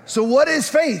 So what is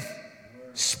faith?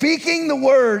 Speaking the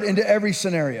Word into every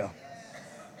scenario.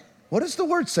 What does the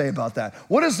Word say about that?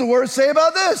 What does the Word say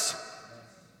about this?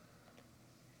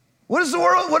 What does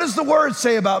the Word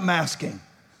say about masking?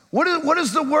 What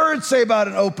does the Word say about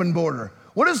an open border?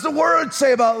 What does the Word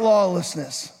say about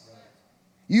lawlessness?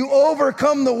 You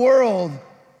overcome the world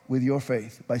with your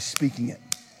faith by speaking it.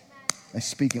 By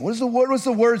speaking. What does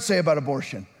the Word say about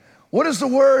abortion? What does the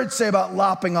Word say about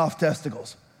lopping off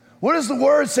testicles? What does the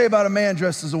Word say about a man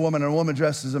dressed as a woman and a woman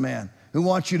dressed as a man who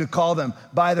wants you to call them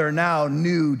by their now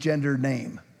new gender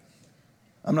name?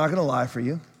 I'm not going to lie for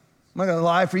you. I'm not going to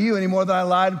lie for you any more than I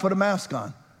lied and put a mask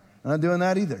on. I'm not doing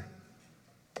that either.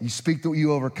 You speak that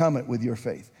you overcome it with your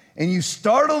faith. And you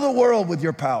startle the world with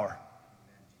your power.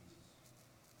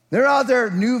 They're out there,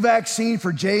 new vaccine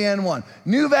for JN1,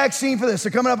 new vaccine for this.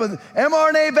 They're coming up with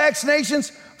mRNA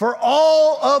vaccinations for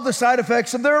all of the side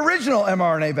effects of their original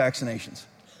mRNA vaccinations.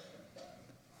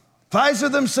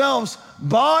 Pfizer themselves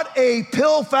bought a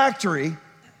pill factory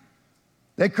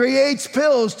that creates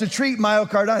pills to treat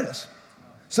myocarditis.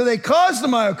 So they cause the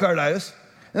myocarditis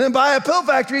and then buy a pill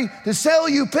factory to sell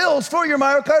you pills for your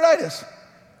myocarditis.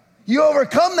 You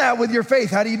overcome that with your faith.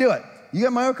 How do you do it? You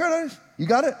got myocarditis? You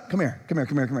got it? Come here.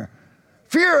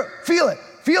 Feel it.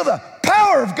 Feel the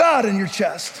power of God in your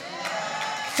chest.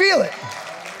 Feel it.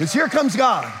 Because here comes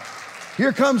God.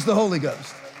 Here comes the Holy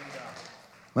Ghost.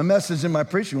 My message in my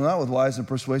preaching was not with wise and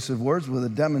persuasive words, with a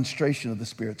demonstration of the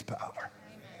Spirit's power.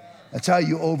 That's how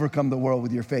you overcome the world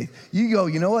with your faith. You go,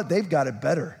 you know what? They've got it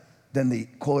better than the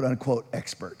quote unquote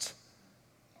experts.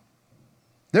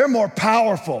 They're more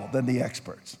powerful than the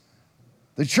experts.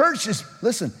 The church is,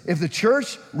 listen, if the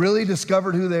church really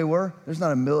discovered who they were, there's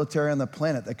not a military on the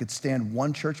planet that could stand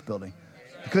one church building.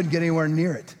 You couldn't get anywhere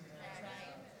near it.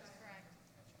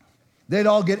 They'd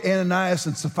all get Ananias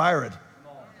and Sapphira.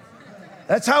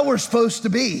 That's how we're supposed to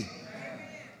be.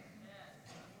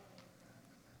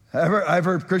 I've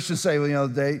heard Christians say, well, you know,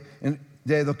 the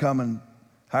day they'll come and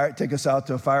take us out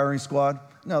to a firing squad.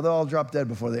 No, they'll all drop dead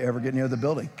before they ever get near the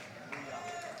building.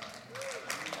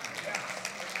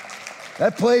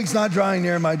 That plague's not drawing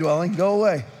near my dwelling. Go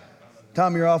away.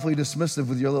 Tom, you're awfully dismissive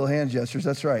with your little hand gestures.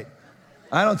 That's right.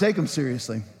 I don't take them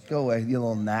seriously. Go away, you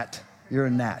little gnat. You're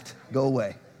a gnat. Go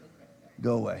away.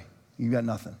 Go away. You got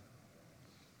nothing.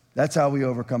 That's how we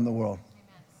overcome the world.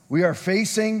 We are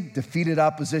facing defeated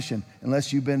opposition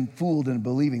unless you've been fooled into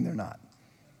believing they're not.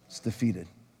 It's defeated.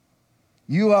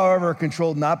 You, however, are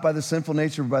controlled not by the sinful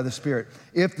nature, but by the Spirit.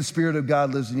 If the Spirit of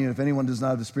God lives in you, if anyone does not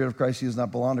have the Spirit of Christ, he does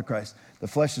not belong to Christ. The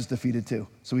flesh is defeated too.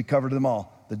 So we covered them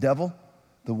all. The devil,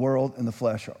 the world, and the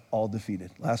flesh are all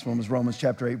defeated. Last one was Romans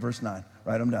chapter 8, verse 9.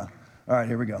 Write them down. All right,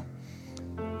 here we go.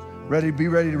 Be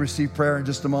ready to receive prayer in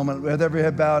just a moment. With every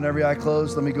head bowed and every eye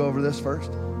closed, let me go over this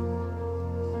first.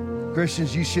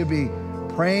 Christians, you should be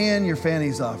praying your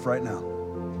fannies off right now.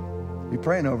 Be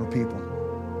praying over people.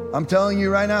 I'm telling you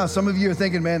right now, some of you are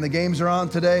thinking, man, the games are on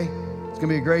today. It's going to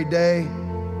be a great day.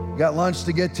 You got lunch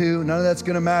to get to. None of that's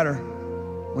going to matter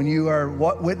when you are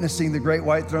witnessing the great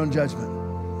white throne judgment.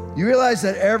 You realize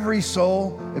that every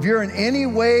soul, if you're in any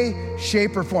way,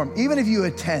 shape, or form, even if you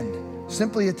attend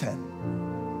simply attend.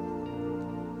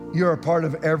 You're a part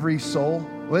of every soul.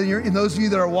 Whether you're, and those of you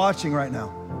that are watching right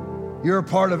now, you're a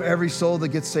part of every soul that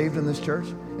gets saved in this church,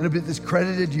 and it's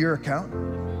credited to your account.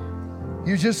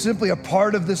 You're just simply a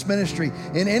part of this ministry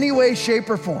in any way, shape,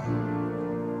 or form.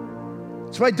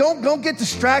 That's why don't get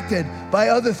distracted by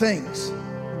other things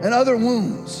and other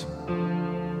wounds.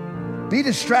 Be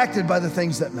distracted by the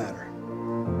things that matter.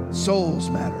 Souls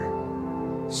matter.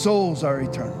 Souls are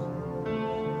eternal.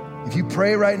 If you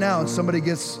pray right now and somebody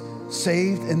gets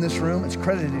saved in this room, it's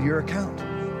credited to your account.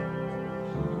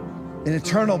 An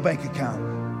eternal bank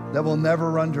account that will never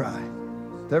run dry.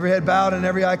 With every head bowed and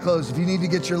every eye closed, if you need to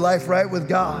get your life right with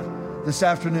God this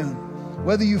afternoon,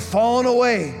 whether you've fallen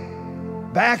away,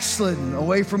 backslidden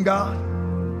away from God,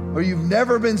 or you've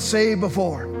never been saved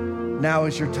before, now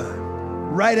is your time.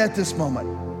 Right at this moment.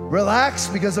 Relax,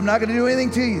 because I'm not going to do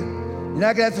anything to you. You're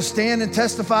not going to have to stand and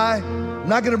testify. I'm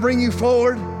not going to bring you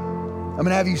forward. I'm going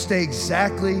to have you stay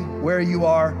exactly where you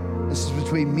are. This is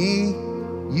between me,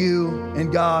 you,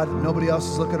 and God. Nobody else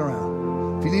is looking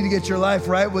around. If you need to get your life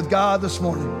right with God this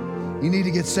morning, you need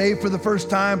to get saved for the first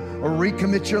time or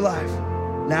recommit your life.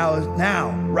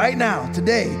 Right now,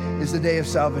 today is the day of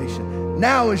salvation.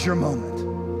 Now is your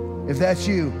moment. If that's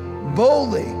you,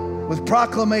 boldly, with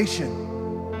proclamation,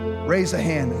 raise a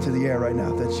hand into the air right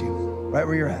now if that's you. Right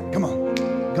where you're at. Come on.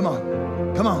 Come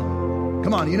on. Come on.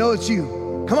 Come on. You know it's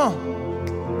you. Come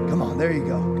on. Come on. There you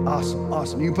go. Awesome.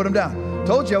 Awesome. You can put them down.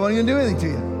 Told you I wasn't going to do anything to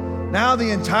you. Now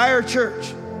the entire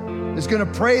church is going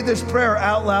to pray this prayer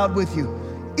out loud with you.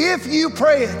 If you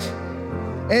pray it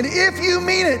and if you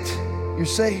mean it, you're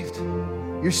saved.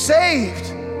 You're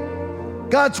saved.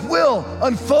 God's will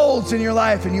unfolds in your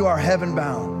life and you are heaven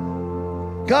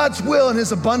bound. God's will in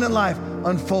his abundant life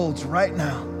unfolds right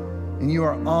now and you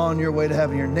are on your way to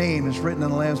heaven. Your name is written in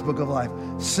the Lamb's Book of Life.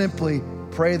 Simply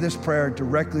pray this prayer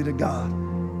directly to God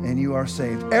and you are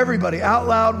saved. Everybody out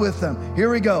loud with them. Here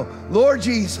we go. Lord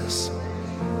Jesus,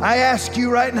 I ask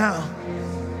you right now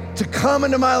to come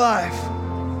into my life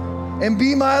and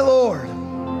be my Lord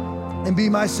and be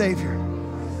my Savior.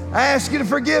 I ask you to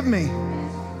forgive me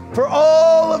for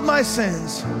all of my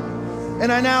sins,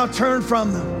 and I now turn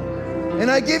from them, and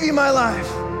I give you my life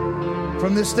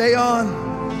from this day on,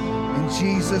 in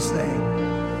Jesus'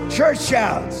 name. Church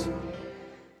shouts.